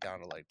easily get down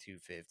to like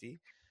 250.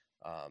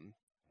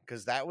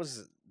 Because that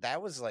was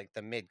like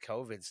the mid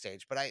COVID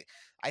stage, but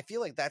I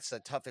feel like that's the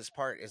toughest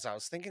part. Is I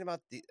was thinking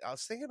about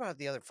it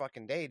the other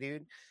fucking day,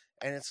 dude,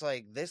 and it's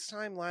like this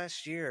time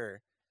last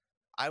year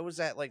I was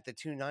at like the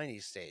 290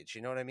 stage.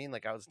 You know what I mean?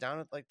 Like I was down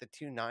at like the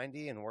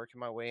 290 and working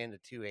my way into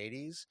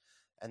 280s.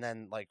 And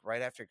then like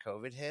right after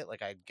COVID hit,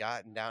 like I'd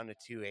gotten down to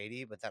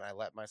 280, but then I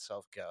let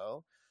myself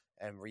go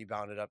and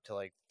rebounded up to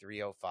like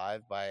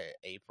 305 by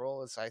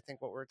April is I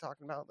think what we are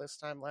talking about this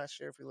time last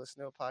year if we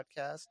listen to a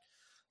podcast.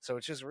 So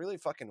it's just really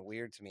fucking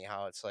weird to me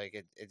how it's like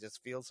it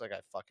just feels like I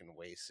fucking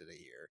wasted a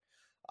year.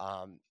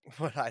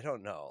 But I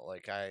don't know.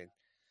 Like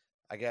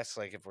I guess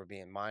like if we're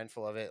being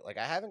mindful of it, like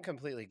I haven't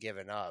completely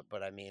given up,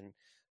 but I mean,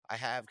 I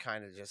have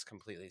kind of just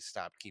completely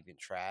stopped keeping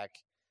track.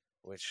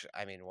 Which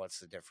I mean, what's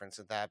the difference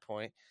at that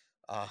point?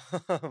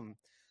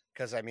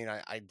 Because I mean,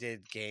 I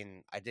did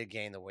gain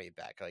the weight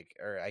back, like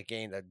or I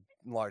gained a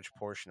large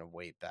portion of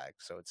weight back.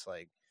 So it's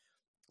like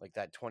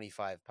that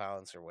 25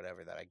 pounds or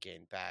whatever that I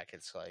gained back.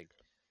 It's like,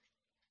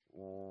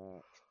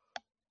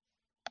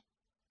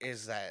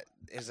 is that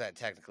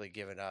technically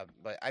given up?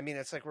 But I mean,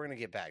 it's like we're gonna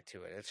get back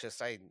to it. It's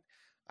just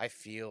I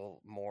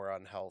feel more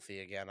unhealthy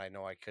again. I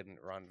know I couldn't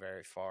run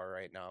very far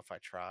right now if I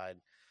tried.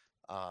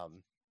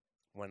 Um,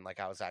 when like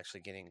I was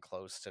actually getting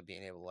close to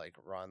being able to like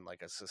run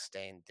like a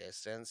sustained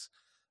distance.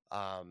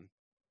 Um,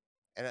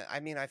 and I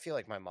mean, I feel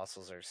like my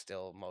muscles are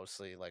still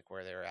mostly like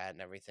where they're at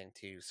and everything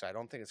too. So I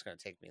don't think it's gonna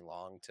take me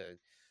long to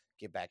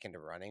get back into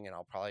running, and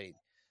I'll probably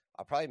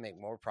make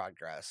more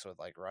progress with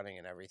like running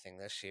and everything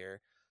this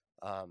year.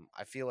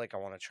 I feel like I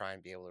want to try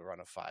and be able to run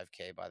a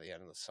 5K by the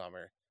end of the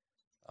summer.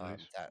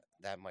 Nice.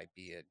 That might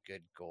be a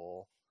good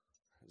goal.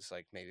 It's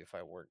like maybe if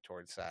I work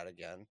towards that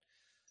again,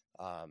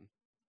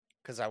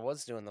 because I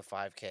was doing the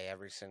 5K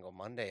every single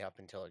Monday up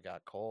until it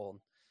got cold.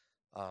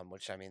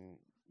 Which I mean,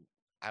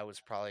 I was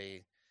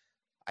probably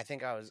I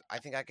think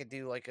I could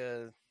do like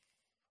a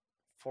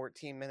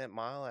 14-minute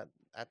mile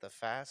at the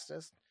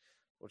fastest,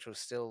 which was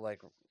still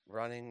like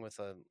running with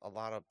a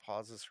lot of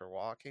pauses for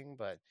walking,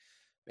 but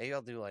maybe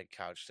I'll do like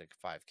couch to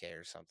 5K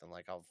or something.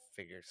 Like I'll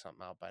figure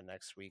something out by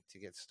next week to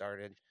get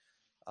started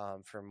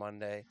for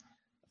Monday.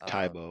 Um,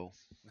 Tybo.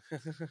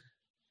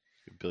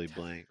 Billy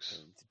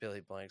Blanks.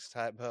 Billy Blanks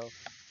typo.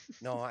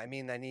 No, I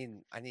mean,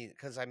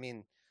 because I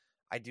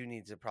do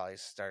need to probably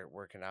start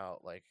working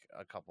out like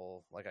a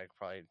couple. Like I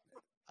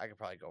could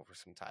probably go for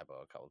some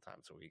typo a couple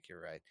times a week.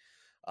 You're right.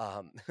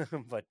 Um,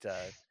 but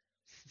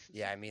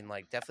yeah, I mean,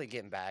 like definitely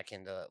getting back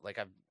into like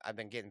I've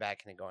been getting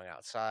back into going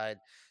outside,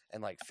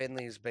 and like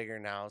Finley's bigger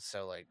now,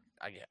 so like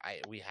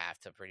we have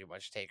to pretty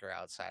much take her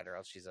outside, or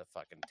else she's a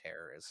fucking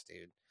terrorist,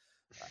 dude.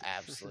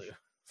 Absolute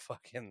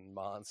fucking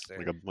monster.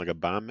 Like a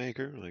bomb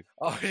maker. Like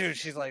Oh, dude,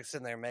 she's like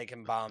sitting there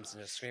making bombs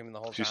and just screaming the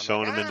whole she's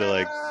time,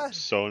 like ah.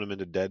 sewing them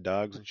into dead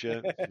dogs and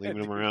shit,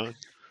 leaving them around.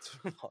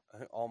 It's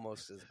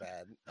almost as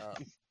bad.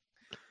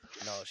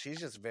 No,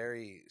 she's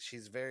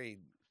very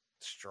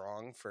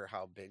strong for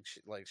how big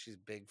she's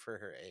big for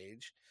her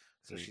age.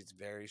 So she's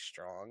very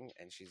strong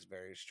and she's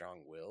very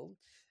strong-willed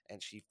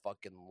and she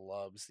fucking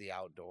loves the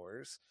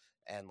outdoors.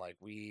 And like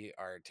we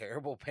are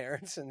terrible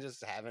parents and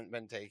just haven't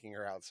been taking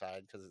her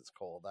outside because it's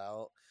cold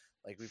out.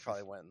 Like we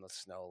probably went in the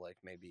snow like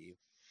maybe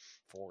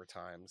 4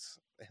 times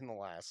in the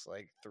last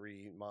like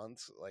 3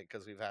 months, like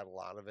because we've had a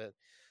lot of it.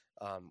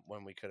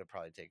 When we could have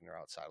probably taken her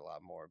outside a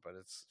lot more, but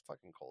it's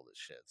fucking cold as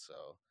shit.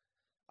 So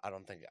I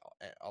don't think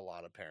a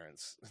lot of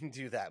parents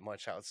do that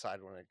much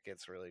outside when it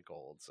gets really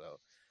cold. So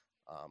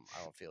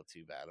I don't feel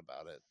too bad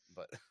about it,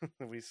 but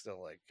we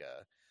still like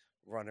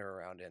run her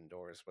around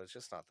indoors, but it's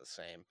just not the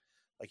same.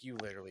 Like you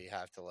literally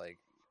have to like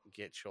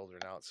get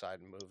children outside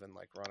and move and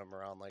like run them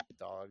around like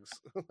dogs,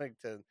 like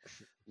to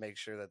make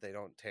sure that they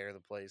don't tear the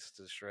place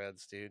to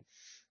shreds, dude.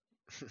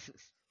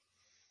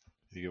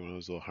 You get one of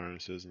those little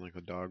harnesses and like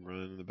a dog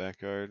running in the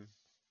backyard.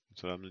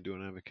 That's what I'm gonna do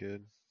when I have a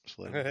kid. Just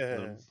let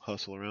him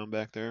hustle around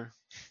back there.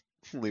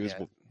 leave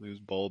his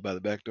bowl by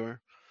the back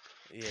door.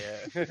 Yeah.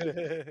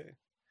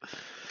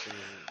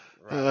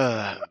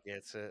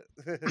 Gets it.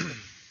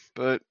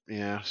 But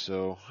yeah,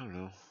 so I don't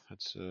know.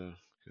 That's a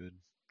good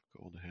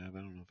goal to have. I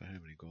don't know if I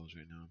have any goals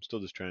right now. I'm still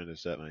just trying to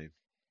set my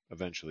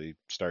eventually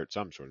start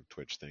some sort of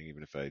Twitch thing,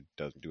 even if I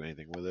doesn't do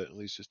anything with it. At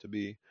least just to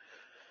be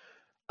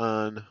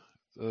on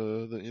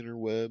the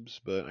interwebs.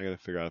 But I got to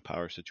figure out a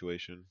power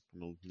situation.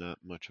 I'm not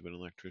much of an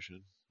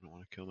electrician. I don't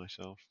want to kill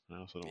myself. I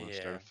also don't want to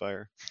start a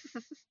fire.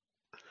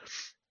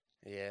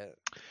 Yeah.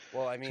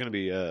 Well, I mean,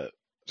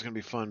 it's gonna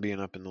be fun being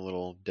up in the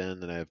little den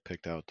that I have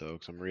picked out though,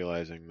 because I'm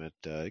realizing that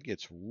it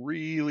gets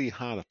really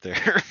hot up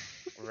there.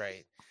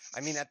 Right. I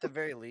mean, at the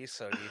very least,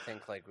 so do you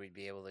think like we'd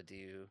be able to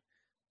do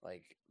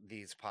like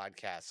these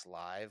podcasts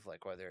live,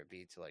 like whether it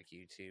be to like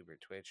YouTube or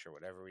Twitch or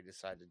whatever we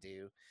decide to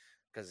do?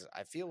 Because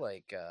I feel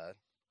like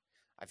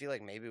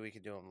maybe we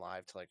could do them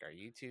live to like our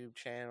YouTube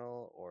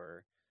channel,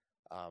 or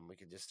we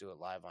could just do it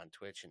live on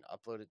Twitch and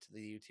upload it to the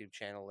YouTube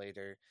channel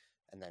later,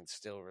 and then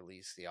still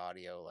release the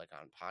audio like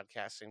on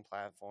podcasting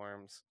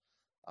platforms.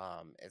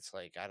 It's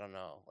like I don't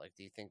know. Like,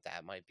 do you think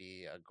that might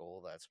be a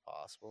goal that's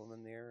possible in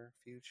the near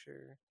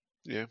future?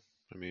 Yeah,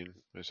 I mean,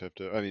 I just have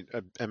to. I mean,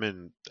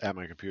 I'm at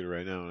my computer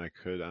right now, and I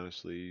could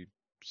honestly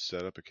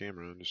set up a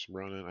camera and just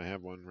run it. I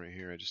have one right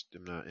here. I just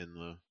am not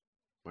in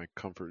my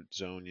comfort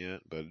zone yet,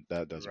 but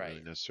that doesn't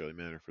really necessarily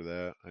matter for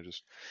that.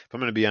 If I'm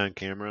going to be on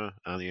camera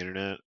on the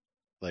internet,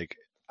 like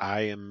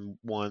I am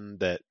one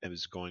that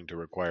is going to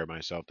require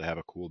myself to have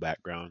a cool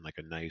background, like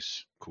a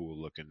nice, cool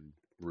looking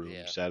room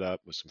set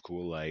up with some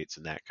cool lights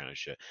and that kind of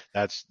shit.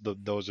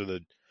 Those are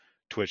the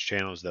Twitch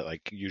channels that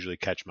like usually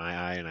catch my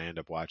eye and I end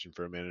up watching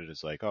for a minute.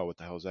 It's like, oh, what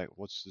the hell is that?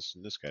 What's this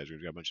and this guy's?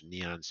 We've got a bunch of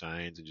neon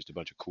signs and just a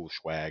bunch of cool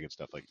swag and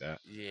stuff like that.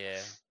 Yeah.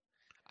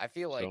 I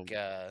feel like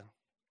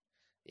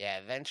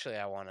eventually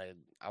I want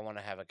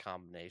to have a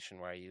combination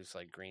where I use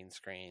like green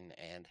screen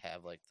and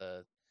have like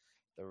the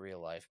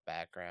real life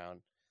background.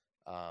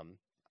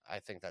 I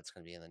think that's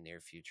going to be in the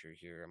near future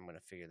here. I'm going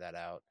to figure that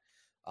out.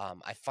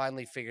 I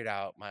finally figured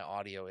out my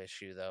audio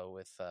issue though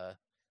with I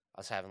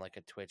was having like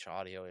a Twitch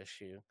audio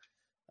issue.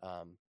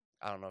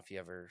 I don't know if you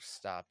ever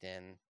stopped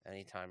in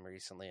anytime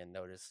recently and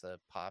noticed the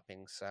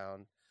popping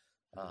sound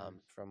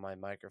from my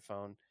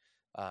microphone.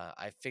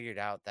 I figured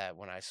out that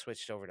when I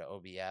switched over to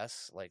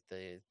OBS, like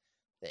the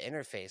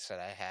interface that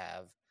I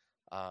have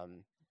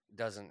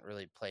doesn't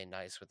really play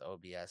nice with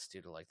OBS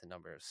due to like the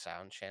number of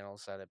sound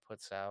channels that it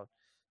puts out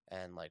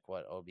and like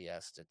what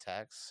OBS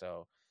detects.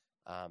 So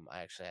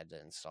I actually had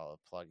to install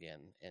a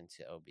plugin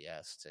into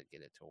OBS to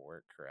get it to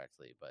work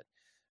correctly, but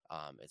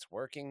it's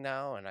working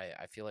now, and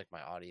I feel like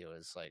my audio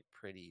is like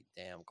pretty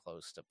damn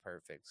close to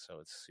perfect. So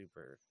it's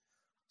super.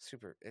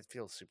 It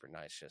feels super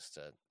nice just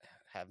to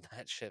have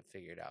that shit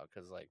figured out,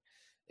 because like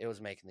it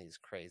was making these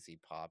crazy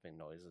popping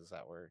noises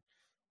that were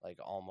like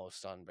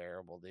almost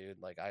unbearable,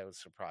 dude. Like I was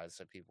surprised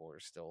that people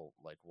were still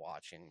like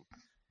watching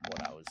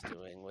what I was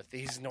doing with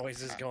these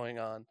noises going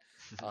on.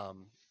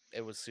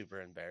 It was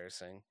super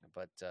embarrassing,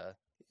 but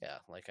yeah,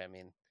 like I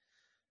mean,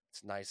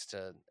 it's nice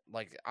to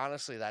like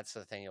honestly that's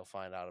the thing you'll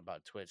find out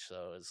about Twitch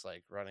though, is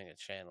like running a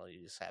channel,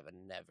 you just have a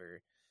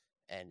never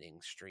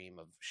ending stream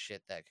of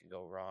shit that could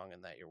go wrong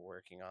and that you're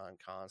working on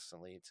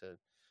constantly to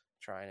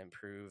try and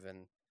improve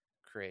and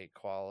create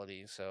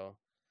quality. So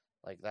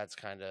like that's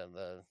kind of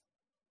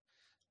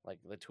like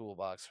the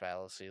toolbox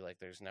fallacy. Like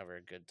there's never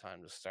a good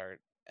time to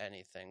start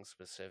anything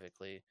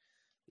specifically.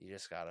 You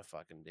just gotta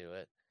fucking do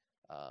it.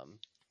 Um,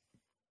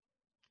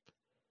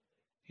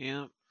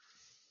 Yeah,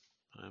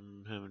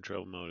 I'm having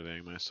trouble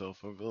motivating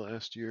myself over the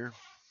last year,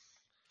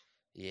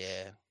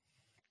 yeah,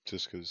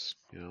 just because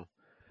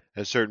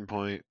at a certain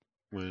point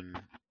when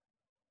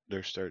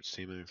there starts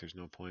seeming like there's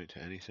no point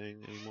to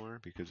anything anymore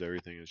because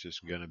everything is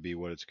just gonna be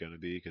what it's gonna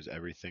be because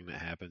everything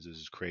that happens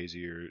is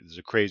crazier. Is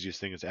the craziest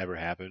thing that's ever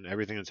happened.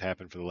 Everything that's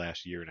happened for the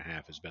last year and a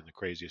half has been the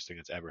craziest thing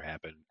that's ever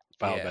happened,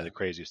 followed by yeah. the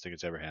craziest thing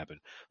that's ever happened,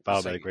 followed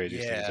It's by the like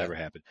craziest thing that's yeah, ever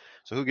happened.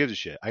 So who gives a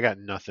shit? I got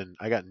nothing.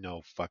 I got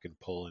no fucking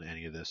pull in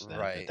any of this then at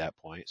right. that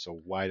point.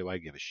 So why do I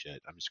give a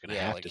shit? I'm just gonna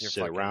Yeah, have to like your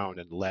sit around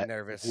fucking and let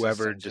nervous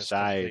whoever system just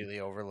decide. completely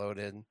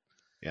overloaded.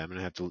 Yeah, I'm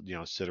gonna have to,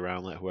 sit around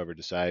and let whoever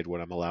decide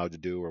what I'm allowed to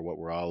do or what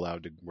we're all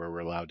allowed to, where we're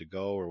allowed to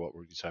go or what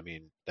we're. So, I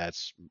mean,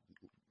 that's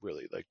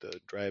really like the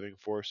driving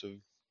force of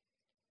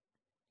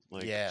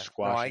like Yeah, no,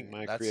 squashing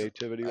my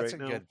creativity that's right a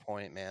now. good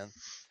point, man.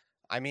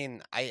 I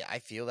mean, I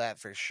feel that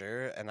for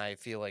sure, and I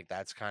feel like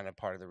that's kind of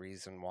part of the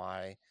reason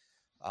why.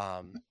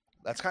 Um,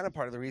 that's kind of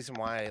part of the reason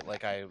why,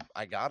 like,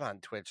 I got on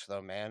Twitch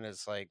though, man.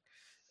 Is like,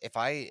 if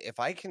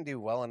I can do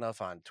well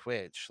enough on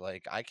Twitch,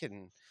 like I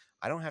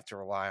don't have to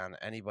rely on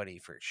anybody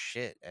for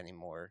shit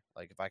anymore.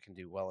 Like, if I can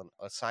do well,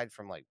 aside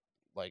from like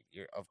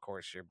you're of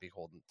course you're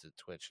beholden to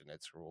Twitch and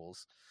its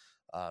rules,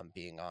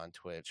 being on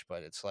Twitch,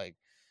 but it's like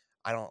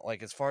I don't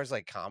like as far as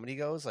like comedy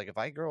goes, like if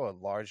I grow a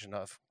large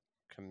enough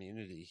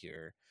community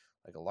here,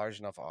 like a large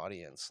enough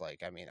audience,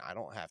 like I mean, I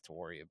don't have to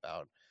worry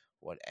about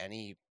what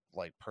any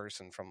like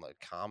person from the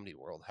comedy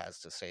world has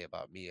to say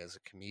about me as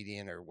a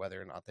comedian or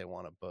whether or not they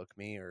want to book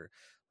me or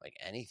like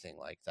anything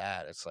like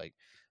that. It's like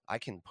I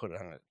can put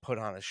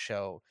on a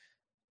show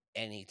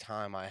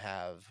anytime I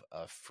have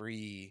a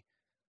free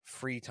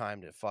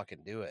time to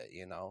fucking do it,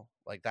 you know?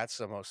 Like that's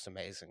the most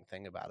amazing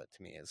thing about it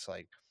to me. It's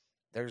like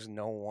there's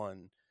no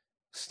one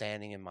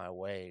standing in my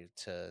way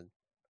to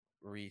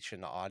reach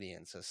an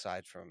audience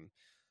aside from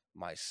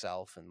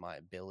myself and my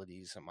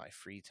abilities and my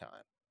free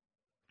time.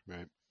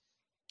 Right.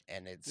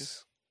 And Yeah.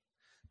 it's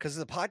because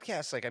the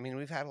podcast, like I mean,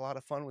 we've had a lot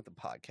of fun with the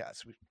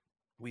podcast.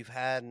 We've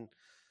had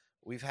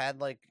we've had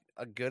like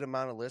a good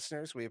amount of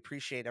listeners. We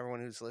appreciate everyone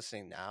who's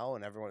listening now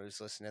and everyone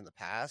who's listened in the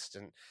past.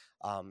 And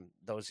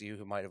those of you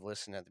who might have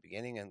listened at the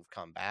beginning and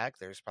come back,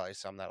 there's probably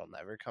some that'll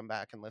never come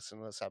back and listen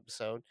to this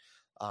episode.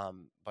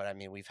 But I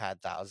mean, we've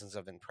had thousands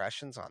of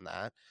impressions on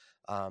that.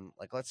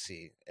 Like, let's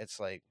see. It's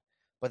like,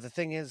 but the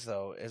thing is,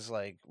 though, is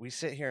like we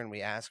sit here and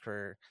we ask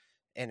for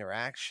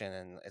interaction,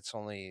 and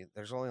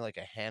there's only like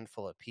a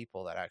handful of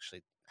people that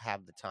actually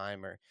have the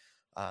time or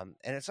and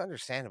it's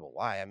understandable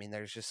why. I mean,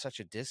 there's just such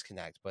a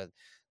disconnect, but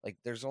like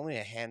there's only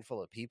a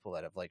handful of people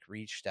that have like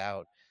reached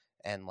out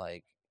and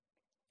like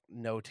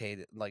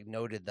noted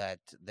that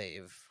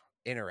they've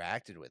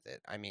interacted with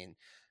it. I mean,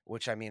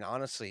 which I mean,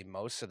 honestly,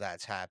 most of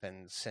that's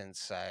happened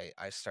since I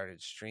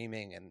started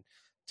streaming and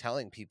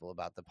telling people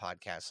about the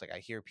podcast. Like I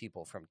hear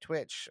people from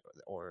Twitch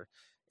or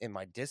in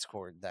my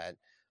Discord that,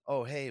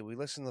 oh hey, we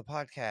listened to the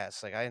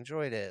podcast, like I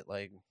enjoyed it,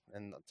 like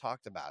and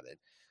talked about it.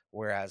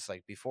 Whereas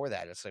like before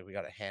that, it's like we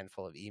got a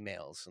handful of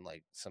emails and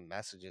like some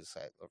messages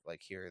that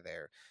like here or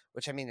there,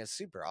 which I mean is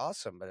super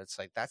awesome. But it's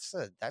like that's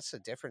the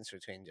difference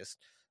between just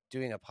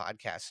doing a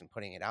podcast and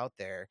putting it out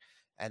there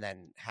and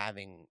then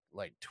having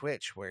like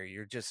Twitch where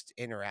you're just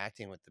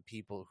interacting with the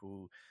people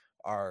who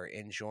are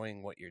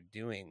enjoying what you're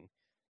doing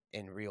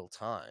in real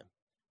time.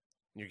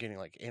 You're getting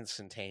like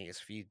instantaneous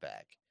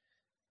feedback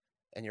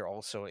and you're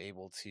also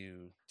able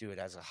to do it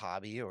as a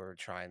hobby or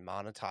try and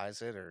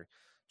monetize it or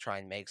try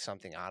and make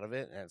something out of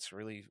it, and it's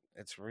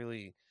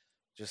really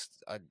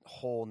just a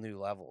whole new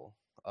level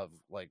of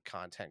like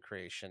content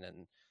creation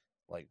and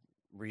like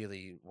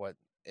really what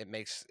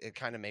it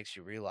kind of makes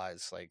you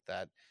realize like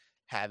that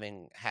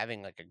having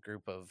like a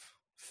group of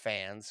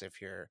fans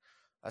if you're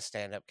a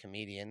stand-up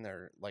comedian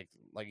or like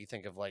you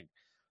think of like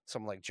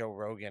someone like Joe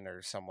Rogan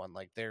or someone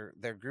like their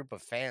group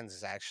of fans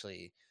is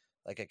actually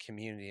like a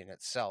community in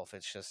itself.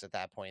 It's just at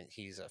that point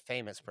he's a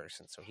famous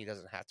person, so he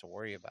doesn't have to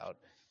worry about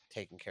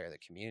taking care of the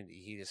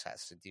community. He just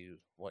has to do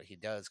what he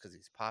does because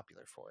he's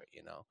popular for it,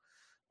 you know.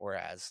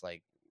 Whereas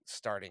like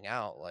starting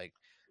out, like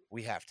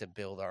we have to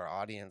build our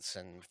audience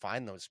and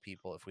find those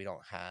people if we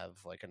don't have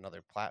like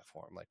another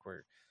platform. Like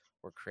we're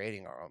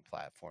creating our own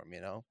platform,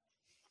 you know.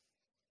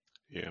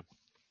 Yeah.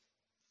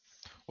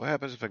 What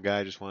happens if a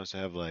guy just wants to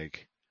have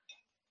like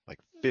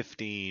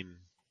 15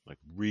 like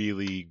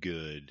really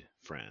good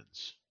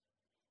friends?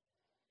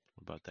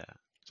 What about that?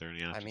 Is there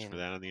any I options for mean,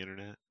 that on the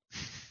internet?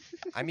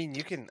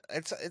 you can.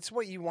 It's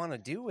what you want to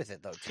do with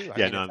it though too. I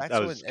Yeah, mean, no, I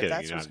was if kidding.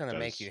 that's what's going to I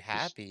make you was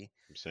just happy,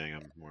 I'm saying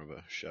I'm more of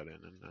a shut in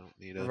and I don't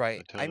need a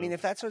right? I ton mean, of.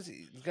 if that's what's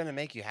going to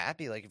make you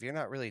happy, like if you're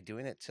not really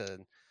doing it to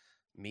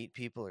meet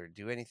people or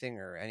do anything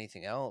or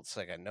anything else,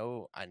 like I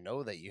know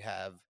that you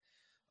have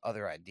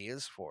other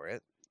ideas for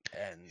it,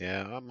 and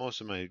Yeah,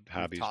 most of my we've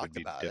hobbies would talked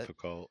be about it.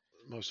 difficult.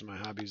 Most of my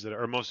hobbies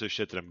or most of the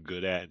shit that I'm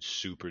good at and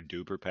super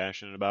duper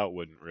passionate about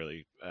wouldn't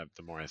really,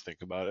 the more I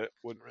think about it,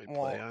 wouldn't really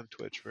play Well, on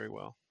Twitch very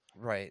well.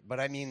 Right. But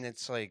I mean,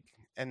 it's like,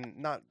 and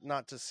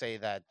not to say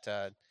that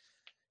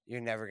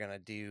you're never gonna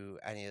do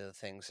any of the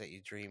things that you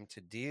dream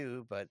to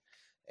do, but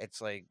it's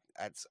like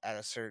at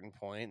a certain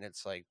point,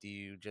 it's like, do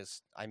you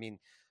just? I mean,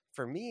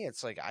 for me,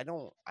 it's like I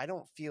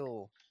don't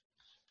feel.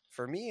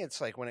 For me, it's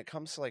like when it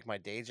comes to like my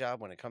day job,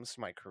 when it comes to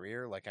my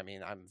career, like I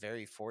mean, I'm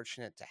very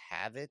fortunate to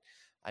have it.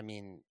 I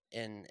mean,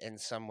 in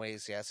some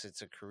ways, yes,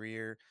 it's a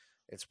career.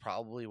 It's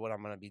probably what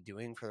I'm gonna be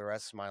doing for the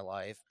rest of my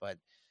life, but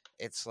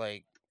it's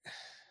like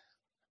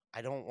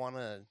I don't want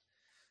to.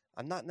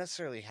 I'm not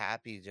necessarily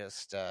happy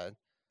just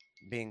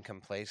being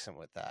complacent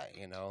with that,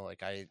 you know?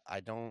 Like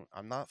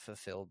I'm not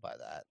fulfilled by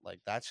that. Like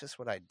that's just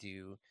what I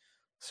do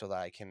so that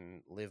I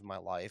can live my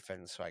life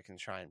and so I can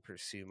try and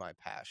pursue my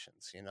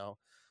passions, you know?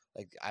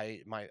 Like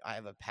I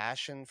have a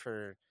passion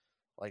for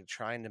like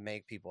trying to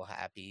make people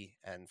happy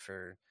and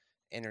for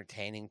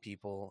entertaining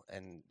people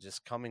and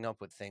just coming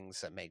up with things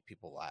that make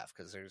people laugh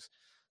because there's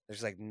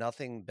like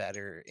nothing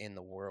better in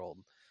the world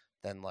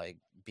than like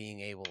being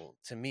able,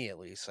 to me at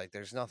least, like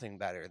there's nothing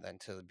better than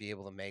to be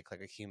able to make like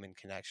a human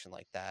connection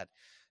like that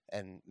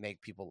and make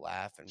people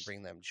laugh and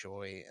bring them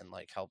joy and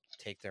like help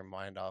take their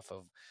mind off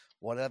of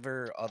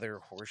whatever other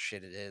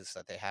horseshit it is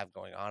that they have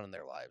going on in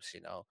their lives, you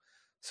know?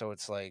 So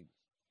it's like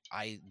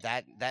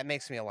that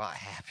makes me a lot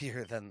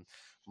happier than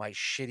my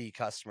shitty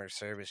customer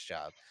service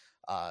job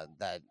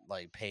that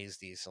like pays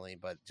decently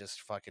but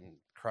just fucking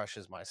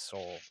crushes my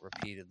soul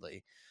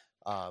repeatedly.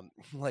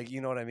 Like you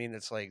know what I mean?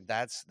 It's like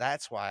that's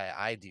why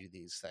I do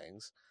these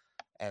things,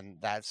 and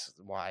that's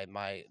why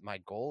my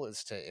goal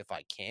is to, if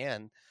I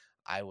can,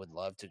 I would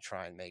love to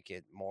try and make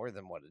it more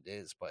than what it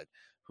is, but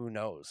who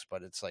knows?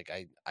 But it's like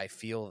I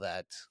feel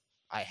that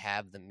I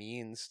have the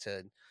means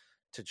to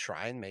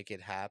try and make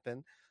it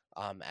happen.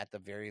 At the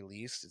very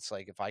least, it's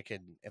like if I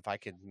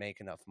could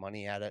make enough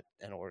money at it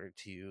in order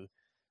to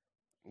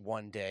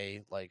one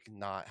day like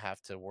not have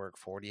to work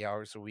 40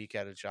 hours a week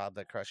at a job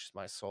that crushes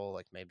my soul,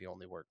 like maybe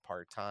only work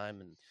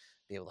part-time and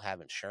be able to have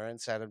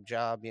insurance at a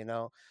job, you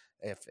know?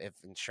 If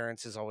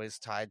insurance is always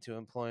tied to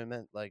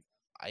employment, like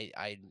i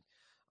i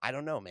I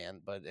don't know,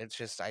 man, but it's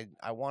just I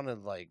want to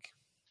like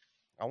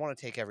I want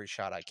to take every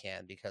shot I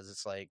can because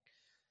it's like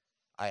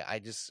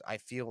I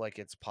feel like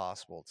it's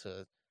possible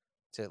to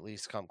at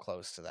least come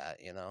close to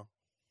that, you know?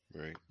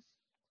 Right.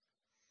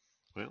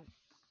 Well,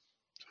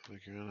 sounds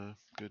like you're on a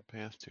good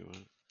path to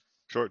it.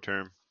 Short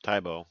term,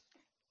 Tybo.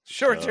 So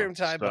Short-term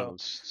Tybo.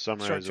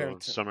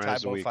 Short-term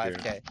summarize the Tybo week here.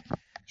 5K.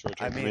 Short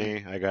I term for mean,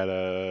 me, I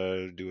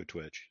gotta do a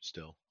Twitch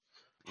still.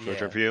 Short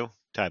term yeah. for you,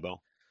 Tybo.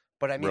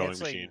 But I mean, Rowing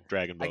it's like machine,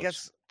 dragon I boats.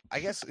 guess I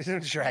guess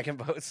dragon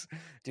boats,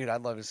 dude.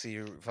 I'd love to see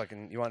you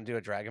fucking. You want to do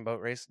a dragon boat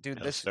race, dude?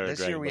 Let's This start a this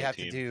year dragon we boat have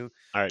to team. do.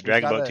 All right, We've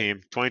dragon got boat to team.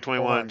 hold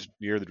 2021. on.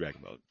 You're the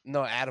dragon boat.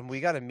 No, Adam, we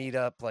got to meet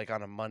up like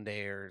on a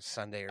Monday or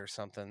Sunday or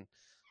something,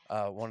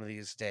 one of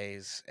these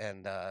days,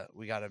 and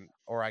we got to,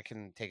 or I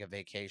can take a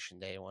vacation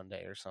day one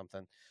day or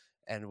something,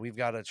 and we've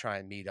got to try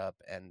and meet up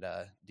and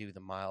do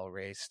the mile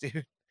race,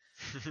 dude.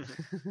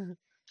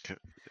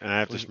 And I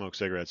have to we smoke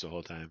cigarettes the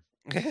whole time.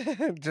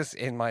 just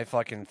in my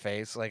fucking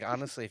face. Like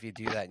honestly, if you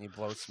do that and you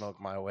blow smoke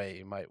my way,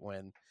 you might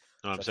win.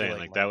 No, I'm 'Cause I feel saying like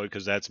like my that would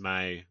because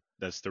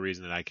that's the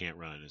reason that I can't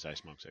run is I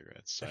smoke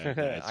cigarettes. So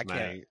I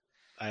can't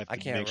I have I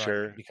to can't make run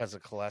sure. because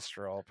of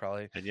cholesterol,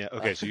 probably. And yeah,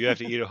 okay, so you have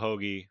to eat a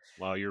hoagie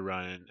while you're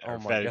running, Oh or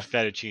my god.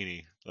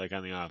 fettuccine, like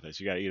on The Office.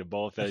 You got to eat a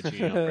bowl of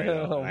fettuccine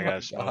Alfredo, Oh and I my got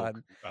to smoke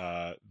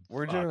god.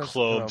 We're just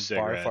clove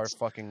gonna barf our cigarettes.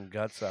 fucking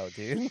guts out,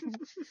 dude.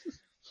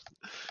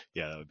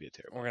 Yeah, that would be a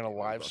terrible We're gonna idea.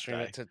 We would live both stream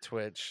die. it to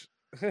Twitch.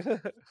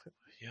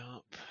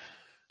 Yup.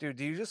 Dude,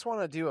 do you just want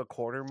to do a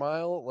quarter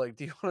mile? Like,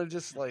 do you want to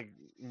just like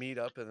meet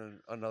up in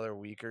another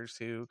week or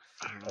two,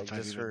 I don't know like if I've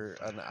just even for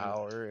an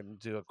hour and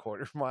do a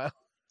quarter mile?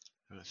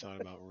 haven't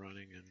thought about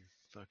running in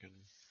fucking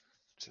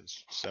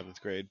since 7th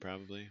grade.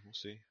 Probably we'll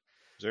see.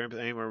 Is there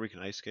anywhere we can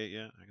ice skate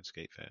yet? I can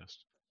skate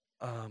fast.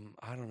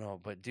 I don't know,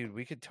 but dude,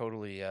 we could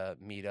totally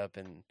meet up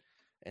and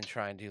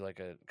try and do like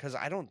a, because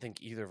I don't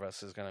think either of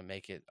us is gonna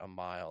make it a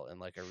mile in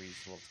like a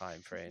reasonable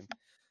time frame,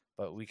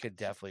 but we could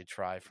definitely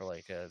try for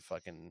like a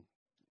fucking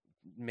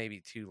maybe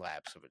 2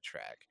 laps of a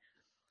track.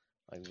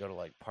 Like go to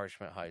like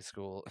Parchment High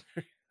School.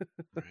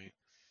 Right?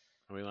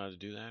 Are we allowed to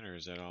do that, or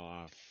is that all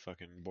off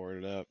fucking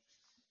boarded up?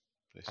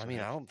 They I still mean,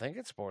 I have. don't think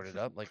it's boarded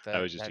up like I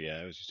that. was just That yeah,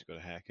 I was just to go to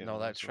Hackett. no,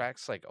 And that also.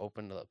 track's like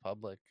open to the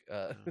public.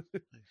 Oh, nice. Yeah.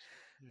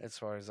 As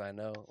far as I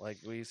know, like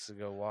we used to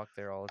go walk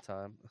there all the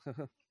time.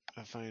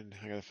 I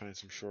gotta find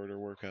some shorter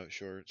workout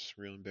shorts,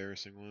 real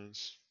embarrassing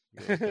ones.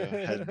 Get like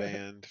a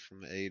headband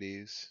from the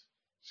 '80s.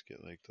 Just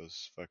get like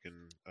those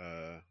fucking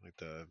like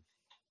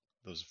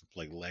those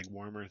like leg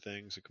warmer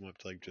things that come up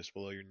to like just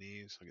below your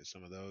knees. I'll get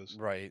some of those.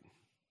 Right.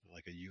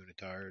 Like a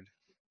unitard.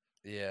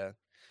 Yeah.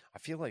 I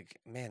feel like,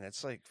 man,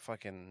 it's like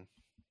fucking.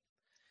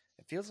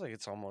 It feels like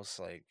it's almost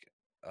like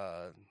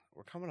uh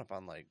we're coming up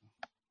on like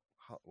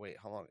wait,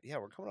 how long? Yeah,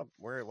 we're coming up.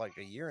 We're like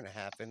a year and a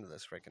half into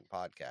this freaking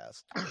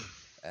podcast,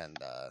 and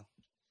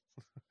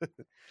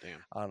Damn.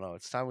 I don't know.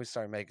 It's time we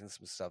start making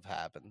some stuff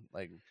happen.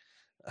 Like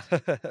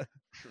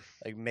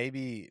Like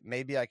maybe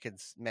I could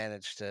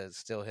manage to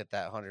still hit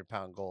that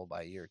 100-pound goal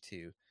by year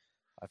 2.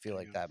 I feel There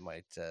like you go.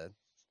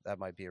 that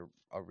might be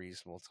a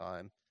reasonable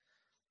time.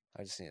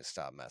 I just need to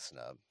stop messing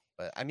up.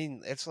 But I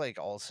mean, it's like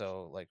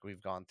also like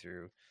we've gone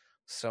through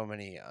so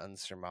many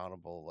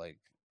unsurmountable, like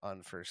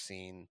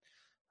unforeseen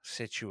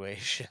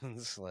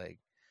situations. Like,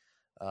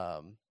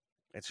 um,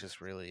 it's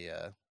just really.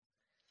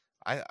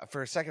 I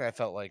for a second I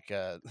felt like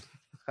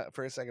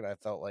for a second I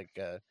felt like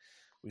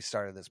we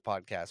started this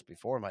podcast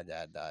before my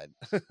dad died.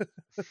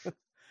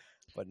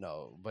 But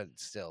no, but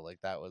still,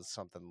 like that was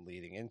something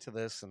leading into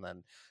this, and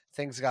then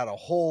things got a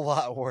whole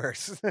lot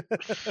worse.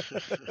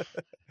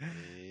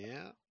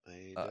 Yeah,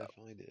 they uh,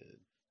 definitely did.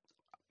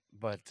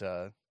 but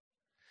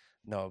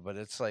no, but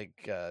it's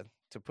like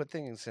to put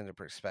things into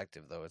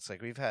perspective, though, it's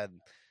like we've had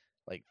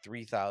like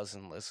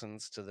 3,000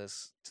 listens to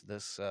this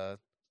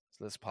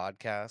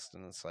podcast,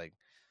 and it's like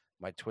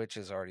my Twitch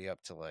is already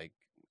up to like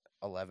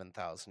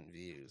 11,000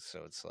 views.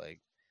 So it's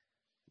like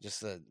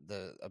just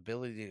the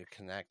ability to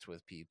connect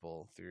with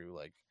people through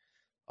like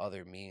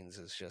other means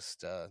is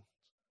just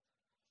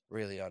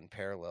really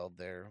unparalleled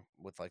there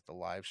with like the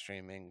live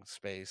streaming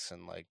space.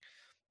 And like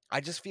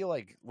I just feel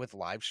like with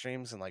live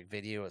streams and like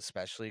video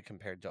especially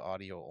compared to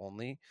audio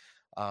only,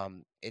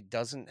 it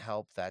doesn't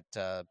help that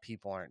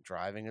people aren't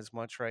driving as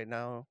much right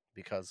now,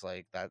 because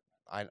like that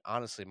I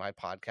honestly my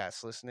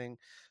podcast listening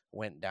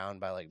went down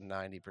by like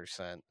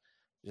 90%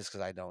 just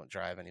because I don't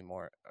drive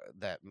anymore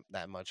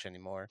that much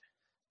anymore.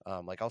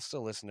 Like I'll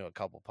still listen to a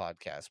couple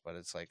podcasts, but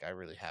it's like I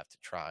really have to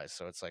try.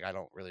 So it's like I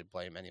don't really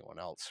blame anyone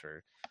else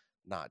for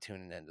not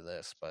tuning into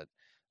this, but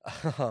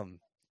um,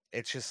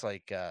 it's just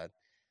like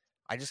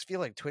I just feel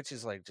like Twitch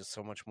is like just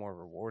so much more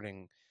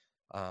rewarding,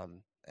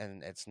 and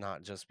it's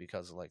not just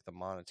because of like the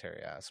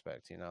monetary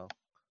aspect, you know.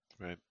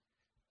 Right.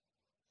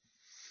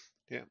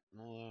 Yeah,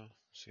 we'll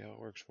see how it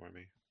works for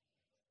me.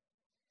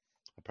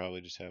 I'll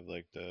probably just have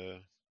like the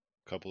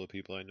couple of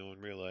people I know in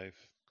real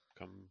life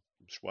come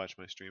watch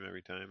my stream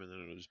every time, and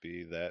then it'll just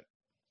be that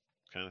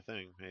kind of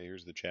thing. Hey,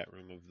 here's the chat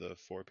room of the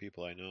 4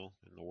 people I know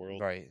in the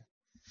world. Right.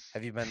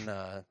 Have you been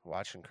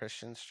watching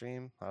Christian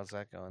stream? How's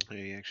that going?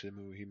 Hey, he actually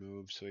moved. He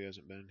moved, so he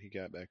hasn't been. He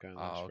got back on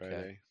last Oh, okay.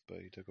 Friday, but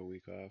he took a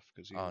week off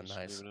because he Oh, was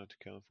nice. moving out to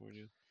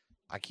California.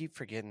 I keep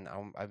forgetting.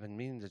 I've been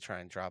meaning to try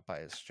and drop by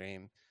his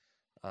stream,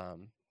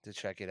 to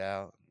check it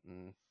out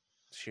and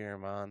cheer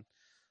him on.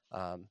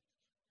 Um,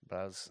 but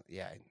I was,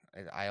 yeah,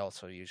 I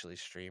also usually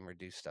stream or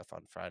do stuff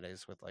on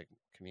Fridays with like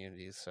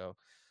communities, so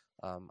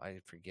I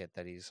forget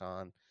that he's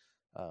on.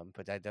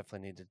 But I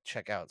definitely need to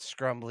check out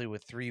Scrumbly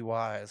with 3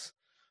 Ys.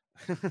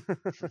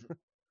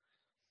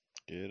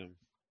 Get him.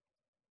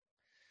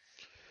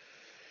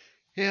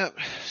 Yeah.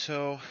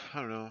 So I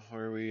don't know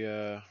where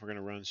we're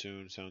gonna run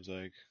soon. Sounds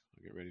like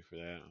I'll get ready for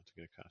that. I'll have to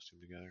get a costume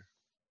together.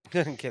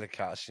 Get a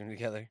costume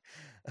together.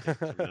 Yeah,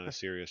 'cause I'm not a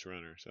serious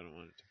runner, so I don't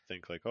want it to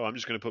think like, oh, I'm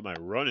just gonna put my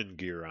running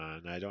gear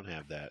on. I don't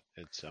have that.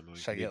 I'm going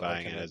Should to I be get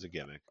buying it as a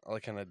gimmick.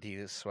 like an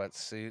Adidas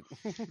sweatsuit?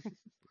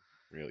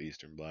 Real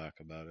Eastern Bloc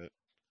about it.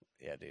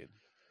 Yeah, dude.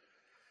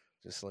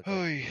 Just look like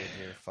Oh, a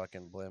Goodyear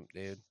fucking blimp,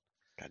 dude.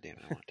 God damn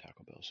it! I want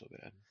Taco Bell so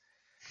bad.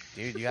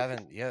 Dude, you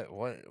haven't yet.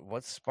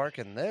 What's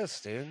sparking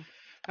this, dude?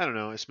 I don't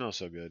know. It smells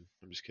so good.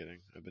 I'm just kidding.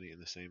 I've been eating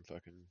the same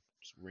fucking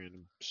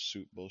random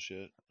soup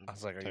bullshit. I'm I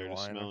was like, are you tired of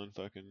lying? smelling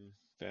fucking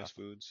Uh, fast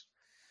foods.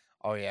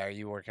 Oh yeah, are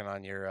you working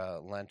on your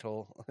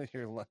lentil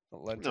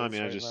No, I lentils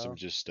mean right I'm now?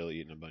 just still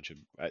eating a bunch of.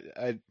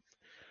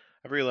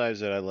 I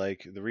realized that I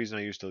like the reason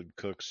I used to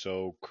cook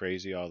so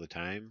crazy all the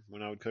time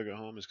when I would cook at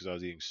home is because I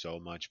was eating so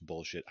much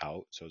bullshit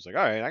out. So it's like,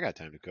 all right, I got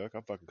time to cook.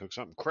 I'll fucking cook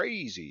something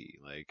crazy.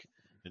 Like,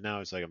 and now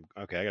it's like, I'm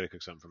okay. I got to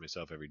cook something for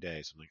myself every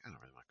day. So I'm like, I don't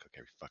really want to cook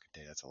every fucking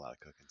day. That's a lot of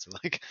cooking. So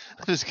like,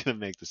 I'm just gonna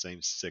make the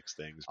same 6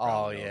 things Oh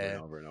probably over and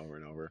yeah, over and over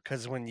and over.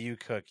 because when you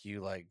cook,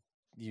 you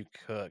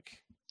cook.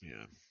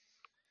 Yeah,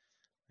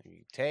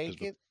 You take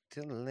because it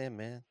to the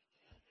limit.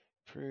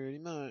 pretty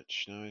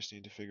much now I just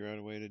need to figure out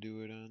a way to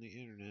do it on the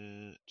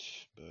internet,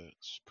 but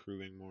it's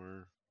proving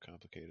more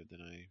complicated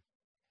than I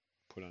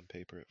put on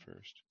paper at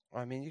first.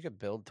 I mean, you could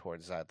build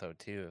towards that though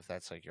too, if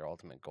that's like your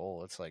ultimate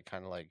goal. It's like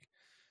kind of like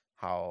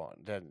how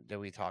did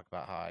we talk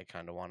about how I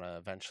kind of want to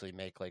eventually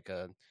make like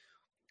a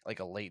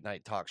late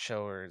night talk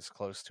show or as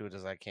close to it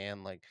as I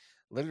can. Like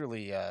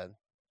literally,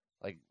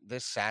 like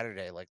this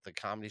Saturday, like the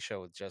comedy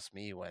show with just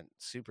me went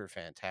super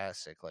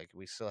fantastic. Like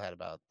we still had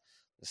about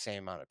the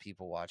same amount of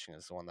people watching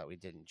as the one that we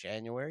did in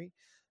January,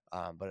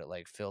 but it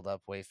like filled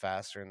up way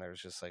faster and there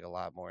was just like a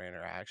lot more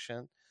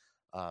interaction.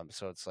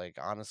 So it's like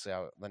honestly,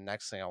 the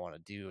next thing I want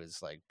to do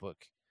is like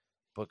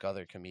book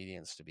other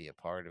comedians to be a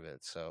part of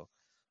it. So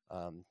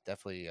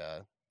definitely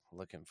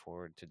looking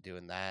forward to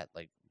doing that.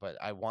 Like, but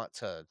I want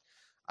to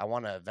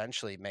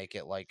eventually make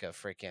it like a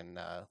freaking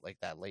like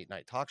that late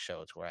night talk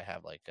show to where I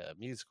have like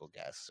musical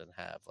guests and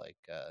have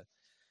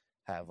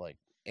like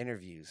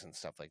interviews and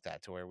stuff like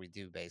that, to where we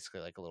do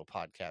basically like a little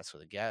podcast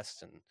with a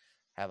guest and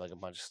have like a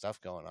bunch of stuff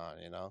going on.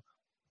 You know,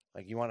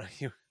 like you want to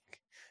you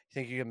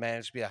think you can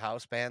manage to be a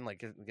house band,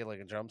 like get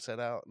like a drum set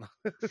out,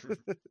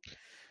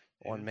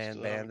 Yeah, one man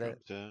still have a band drum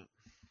it. set.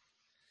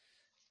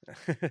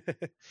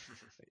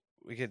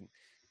 We could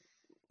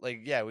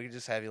like yeah, we could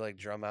just have you like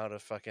drum out a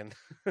fucking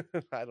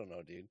I don't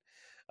know, dude.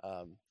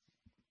 Um,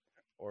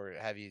 or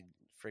have you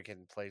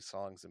freaking play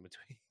songs in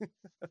between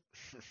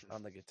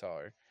on the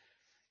guitar.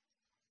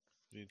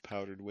 Need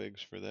powdered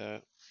wigs for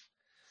that.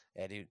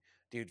 Yeah,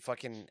 dude,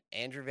 fucking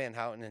Andrew Van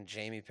Houten and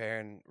Jamie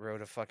Perrin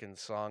wrote a fucking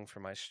song for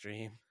my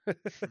stream.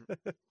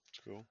 It's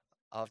cool.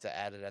 I'll have to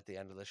add it at the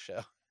end of the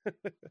show.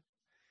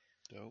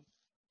 Dope.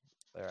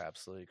 They're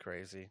absolutely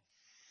crazy.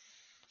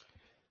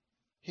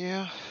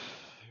 Yeah,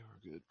 they were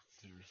good.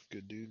 They were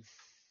good, dude.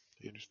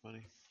 Andrew's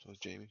funny. So was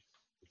Jamie.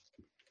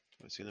 I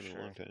haven't seen them in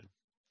a long time.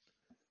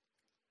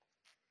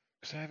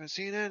 Because I haven't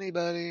seen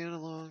anybody in a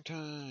long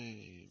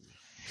time.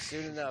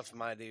 Soon enough,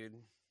 my dude.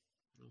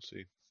 We'll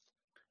see.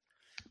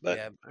 But,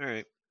 yeah,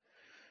 alright.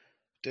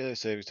 Daylight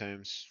savings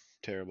time's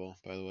terrible,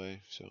 by the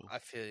way, so. I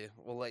feel you.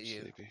 We'll let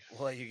you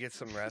get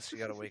some rest. You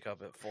got to wake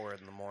up at 4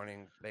 in the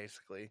morning,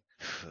 basically.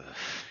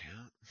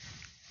 Yeah.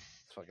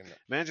 It's fucking.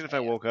 Imagine if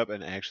I woke up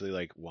and actually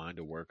like wanted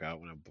to work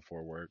out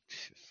before work.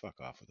 Fuck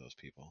off with those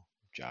people.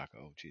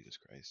 Jocko, Jesus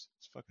Christ.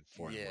 It's fucking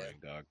 4 in the morning,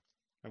 dog.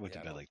 I went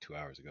to bed like 2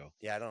 hours ago.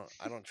 Yeah,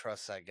 I don't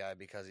trust that guy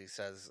because he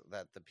says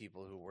that the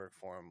people who work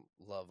for him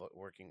love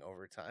working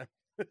overtime.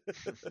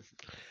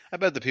 I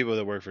bet the people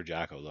that work for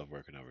Jocko love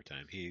working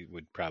overtime. He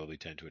would probably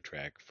tend to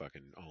attract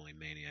fucking only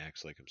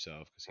maniacs like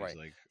himself because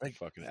he's like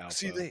fucking alpha.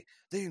 See,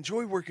 they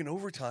enjoy working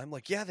overtime.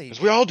 Like, yeah, they.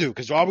 Because we all do.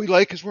 Because all we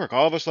like is work.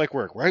 All of us like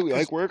work, right? We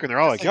like work, and they're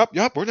all like,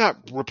 "Yep, we're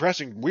not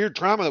repressing weird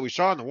trauma that we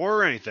saw in the war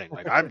or anything.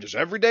 Like, I'm just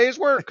every day is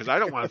work because I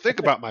don't want to think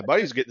about my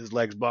buddies getting his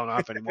legs blown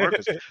off anymore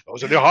because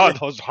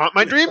those haunt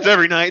my dreams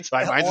every night. So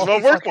I might as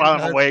well work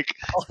while I'm awake."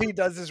 All he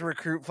does is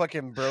recruit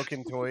fucking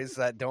broken toys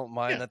that don't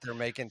mind that they're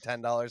making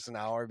 $10 an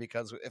hour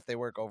because if they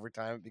work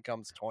overtime, it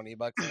becomes $20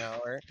 an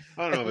hour.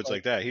 I don't know if it's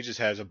like that. He just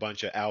has a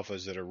bunch of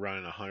alphas that are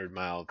running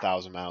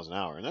 1,000 miles an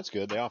hour, and that's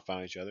good. They all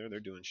found each other. They're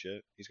doing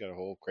shit. He's got a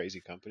whole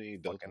crazy company.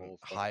 Built a whole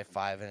high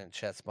fiving and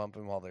chest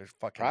bumping while they're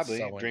fucking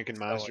probably drinking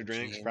monster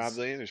drinks. Jeans.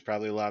 Probably there's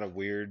probably a lot of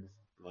weird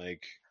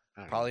like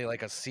probably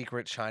like a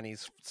secret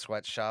Chinese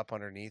sweatshop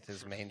underneath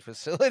his main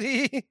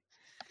facility.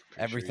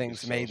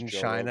 Everything's made in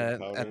China,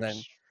 and then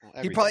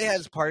he probably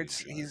has parts.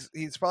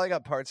 He's probably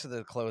got parts of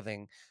the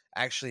clothing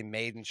actually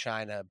made in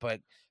China,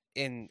 but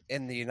in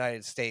the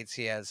United States,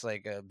 he has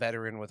like a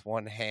veteran with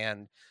one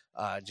hand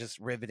just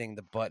riveting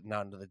the button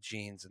onto the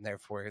jeans, and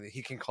therefore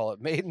he can call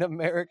it made in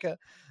America.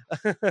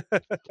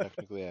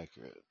 Technically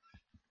accurate.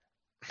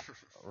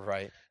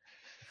 Right.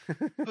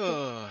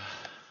 But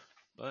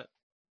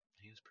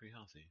he was pretty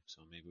healthy,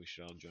 so maybe we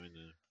should all join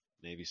the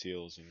Navy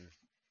SEALs and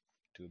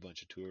do a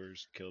bunch of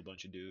tours, kill a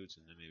bunch of dudes,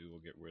 and then maybe we'll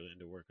get really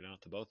into working out,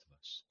 the both of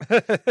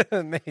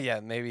us.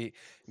 Yeah, maybe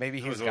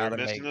he's got to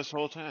make this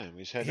whole time.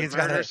 He's had to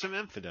murder some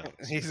infidels.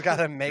 He's got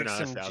to make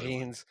some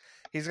jeans.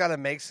 He's got to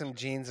make some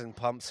jeans and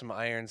pump some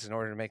irons in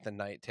order to make the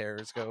night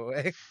terrors go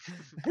away.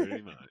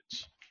 Pretty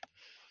much.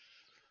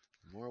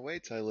 The more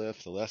weights I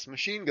lift, the less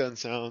machine gun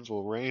sounds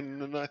will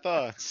reign in my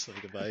thoughts.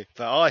 Like if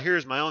all I hear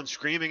is my own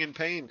screaming in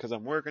pain because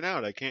I'm working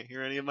out, I can't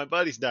hear any of my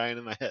buddies dying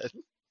in my head.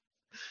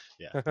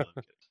 Yeah.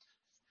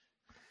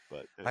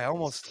 But I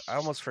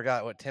almost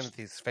forgot what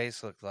Timothy's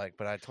face looked like,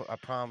 but I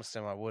promised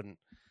him I wouldn't.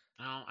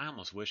 I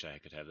almost wish I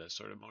could have that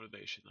sort of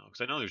motivation though,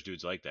 because I know there's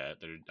dudes like that.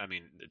 I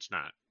mean, it's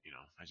not,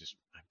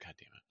 I'm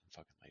goddamn it, I'm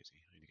fucking lazy.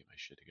 I need to get my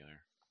shit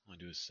together. All I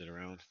do is sit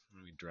around.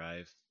 I don't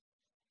drive.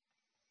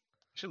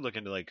 I should look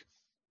into like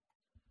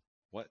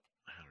what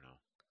I don't know.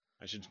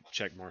 I should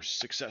check more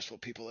successful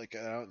people like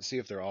that out and see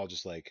if they're all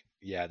just like,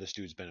 yeah, this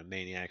dude's been a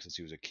maniac since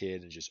he was a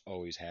kid and just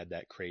always had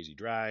that crazy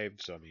drive.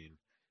 So I mean.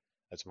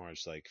 That's more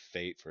just like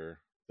fate for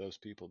those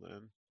people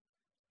then.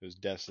 He was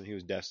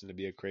destined to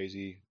be a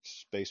crazy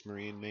space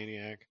marine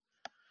maniac.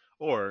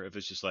 Or if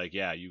it's just like,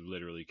 yeah, you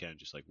literally can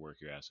just like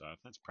work your ass off.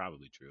 That's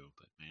probably true,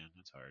 but man,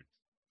 that's hard.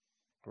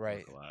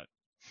 Right. Work a lot.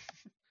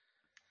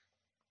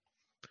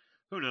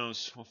 Who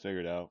knows? We'll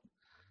figure it out.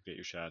 Get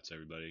your shots,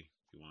 everybody,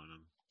 if you want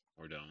them.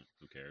 Or don't.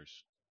 Who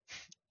cares?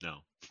 No.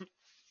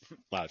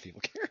 A lot of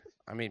people care.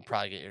 I mean,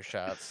 probably get your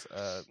shots.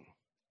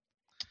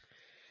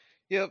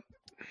 Yep.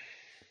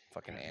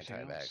 Fucking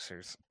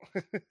anti-vaxxers.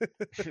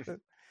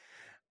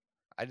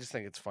 I just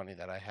think it's funny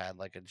that I had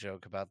like a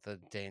joke about the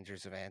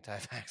dangers of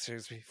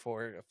anti-vaxxers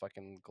before a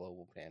fucking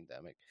global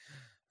pandemic.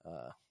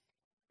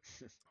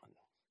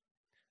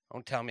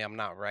 Don't tell me I'm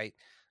not right.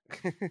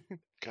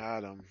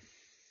 Got him.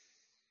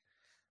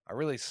 I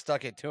really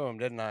stuck it to him,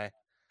 didn't I?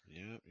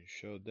 Yep, you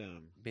showed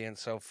them. Being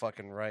so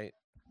fucking right.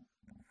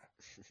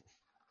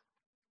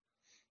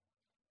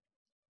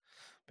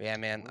 But yeah,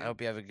 man, I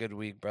hope you have a good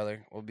week,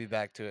 brother. We'll be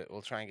back to it.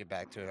 We'll try and get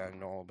back to it on a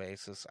normal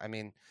basis. I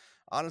mean,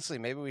 honestly,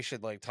 maybe we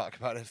should like talk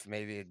about if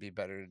maybe it'd be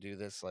better to do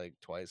this like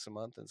twice a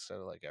month instead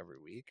of like every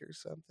week or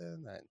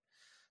something.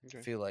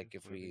 I feel like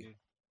if we,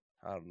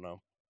 I don't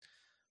know,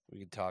 we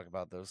could talk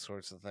about those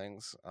sorts of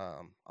things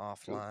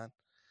offline.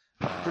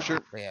 For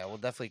sure. Yeah, we'll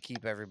definitely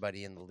keep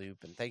everybody in the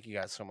loop. And thank you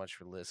guys so much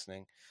for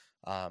listening.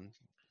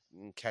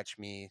 Catch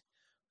me.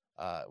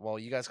 Well,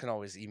 you guys can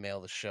always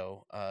email the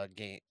show.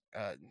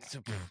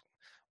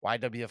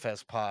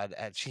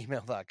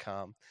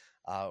 ywfspod@gmail.com.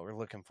 We're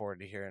looking forward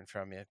to hearing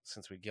from you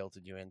since we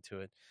guilted you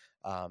into it.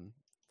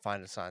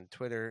 Find us on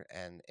Twitter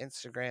and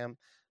Instagram.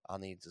 I'll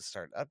need to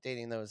start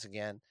updating those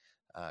again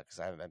because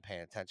I haven't been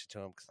paying attention to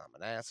them because I'm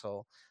an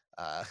asshole.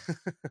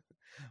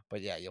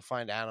 But yeah, you'll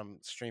find Adam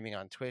streaming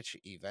on Twitch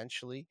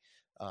eventually.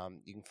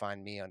 You can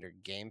find me under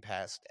Game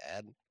Pass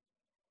Dad.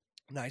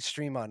 And I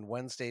stream on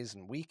Wednesdays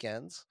and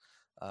weekends.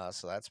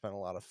 So that's been a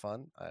lot of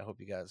fun. I hope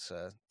you guys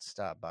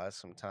stop by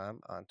sometime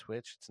on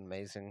Twitch. It's an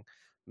amazing,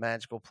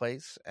 magical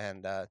place.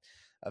 And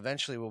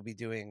eventually we'll be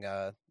doing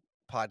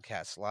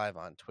podcasts live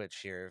on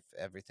Twitch here if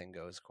everything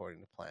goes according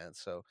to plan.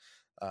 So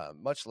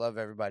much love,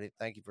 everybody.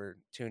 Thank you for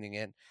tuning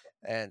in.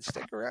 And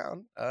stick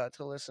around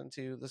to listen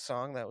to the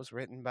song that was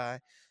written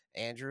by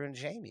Andrew and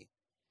Jamie.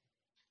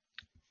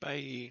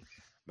 Bye.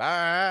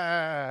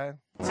 Bye.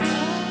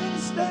 Tired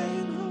of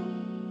staying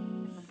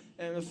home,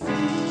 and I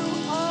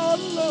feel all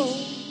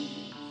alone,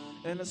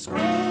 and I scroll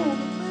a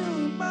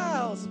million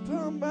miles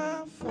upon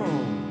my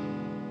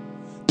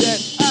phone. Then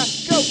I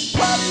go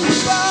party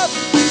with Bob,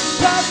 you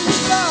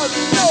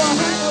know I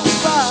hang out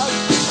with Bob.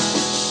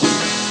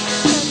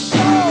 And he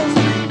calls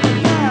me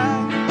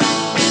tonight.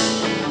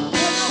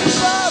 Hang out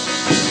with Bob,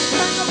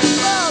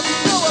 you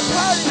know I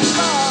party with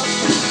Bob.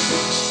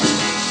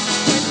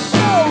 And you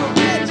know I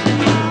get you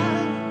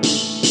high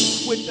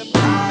with the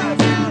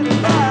vibes and the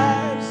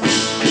vibes.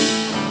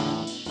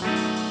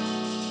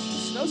 The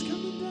snow's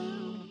coming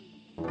down,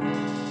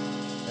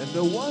 and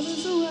no one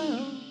is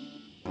around.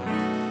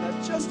 I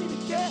just need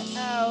to get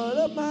out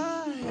of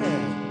my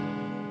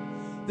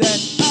head. Then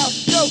I'll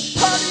go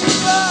party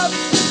with Bob, you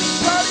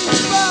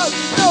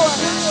know I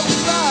hang out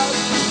with Bob.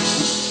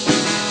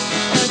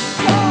 And he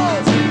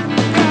calls me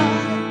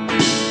tonight.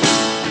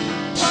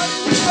 Party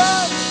with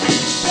Bob,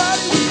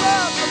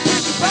 I'm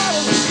drinking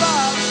bottles with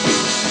Bob.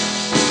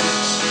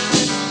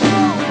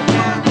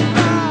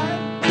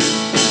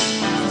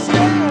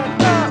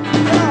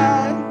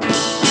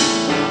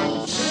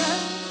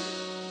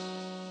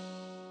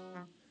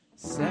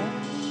 Sad,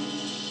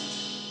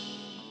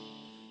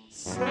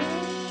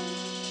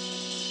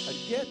 I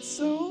get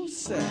so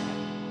sad.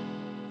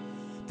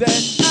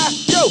 Then I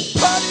go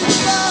party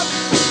with Bob.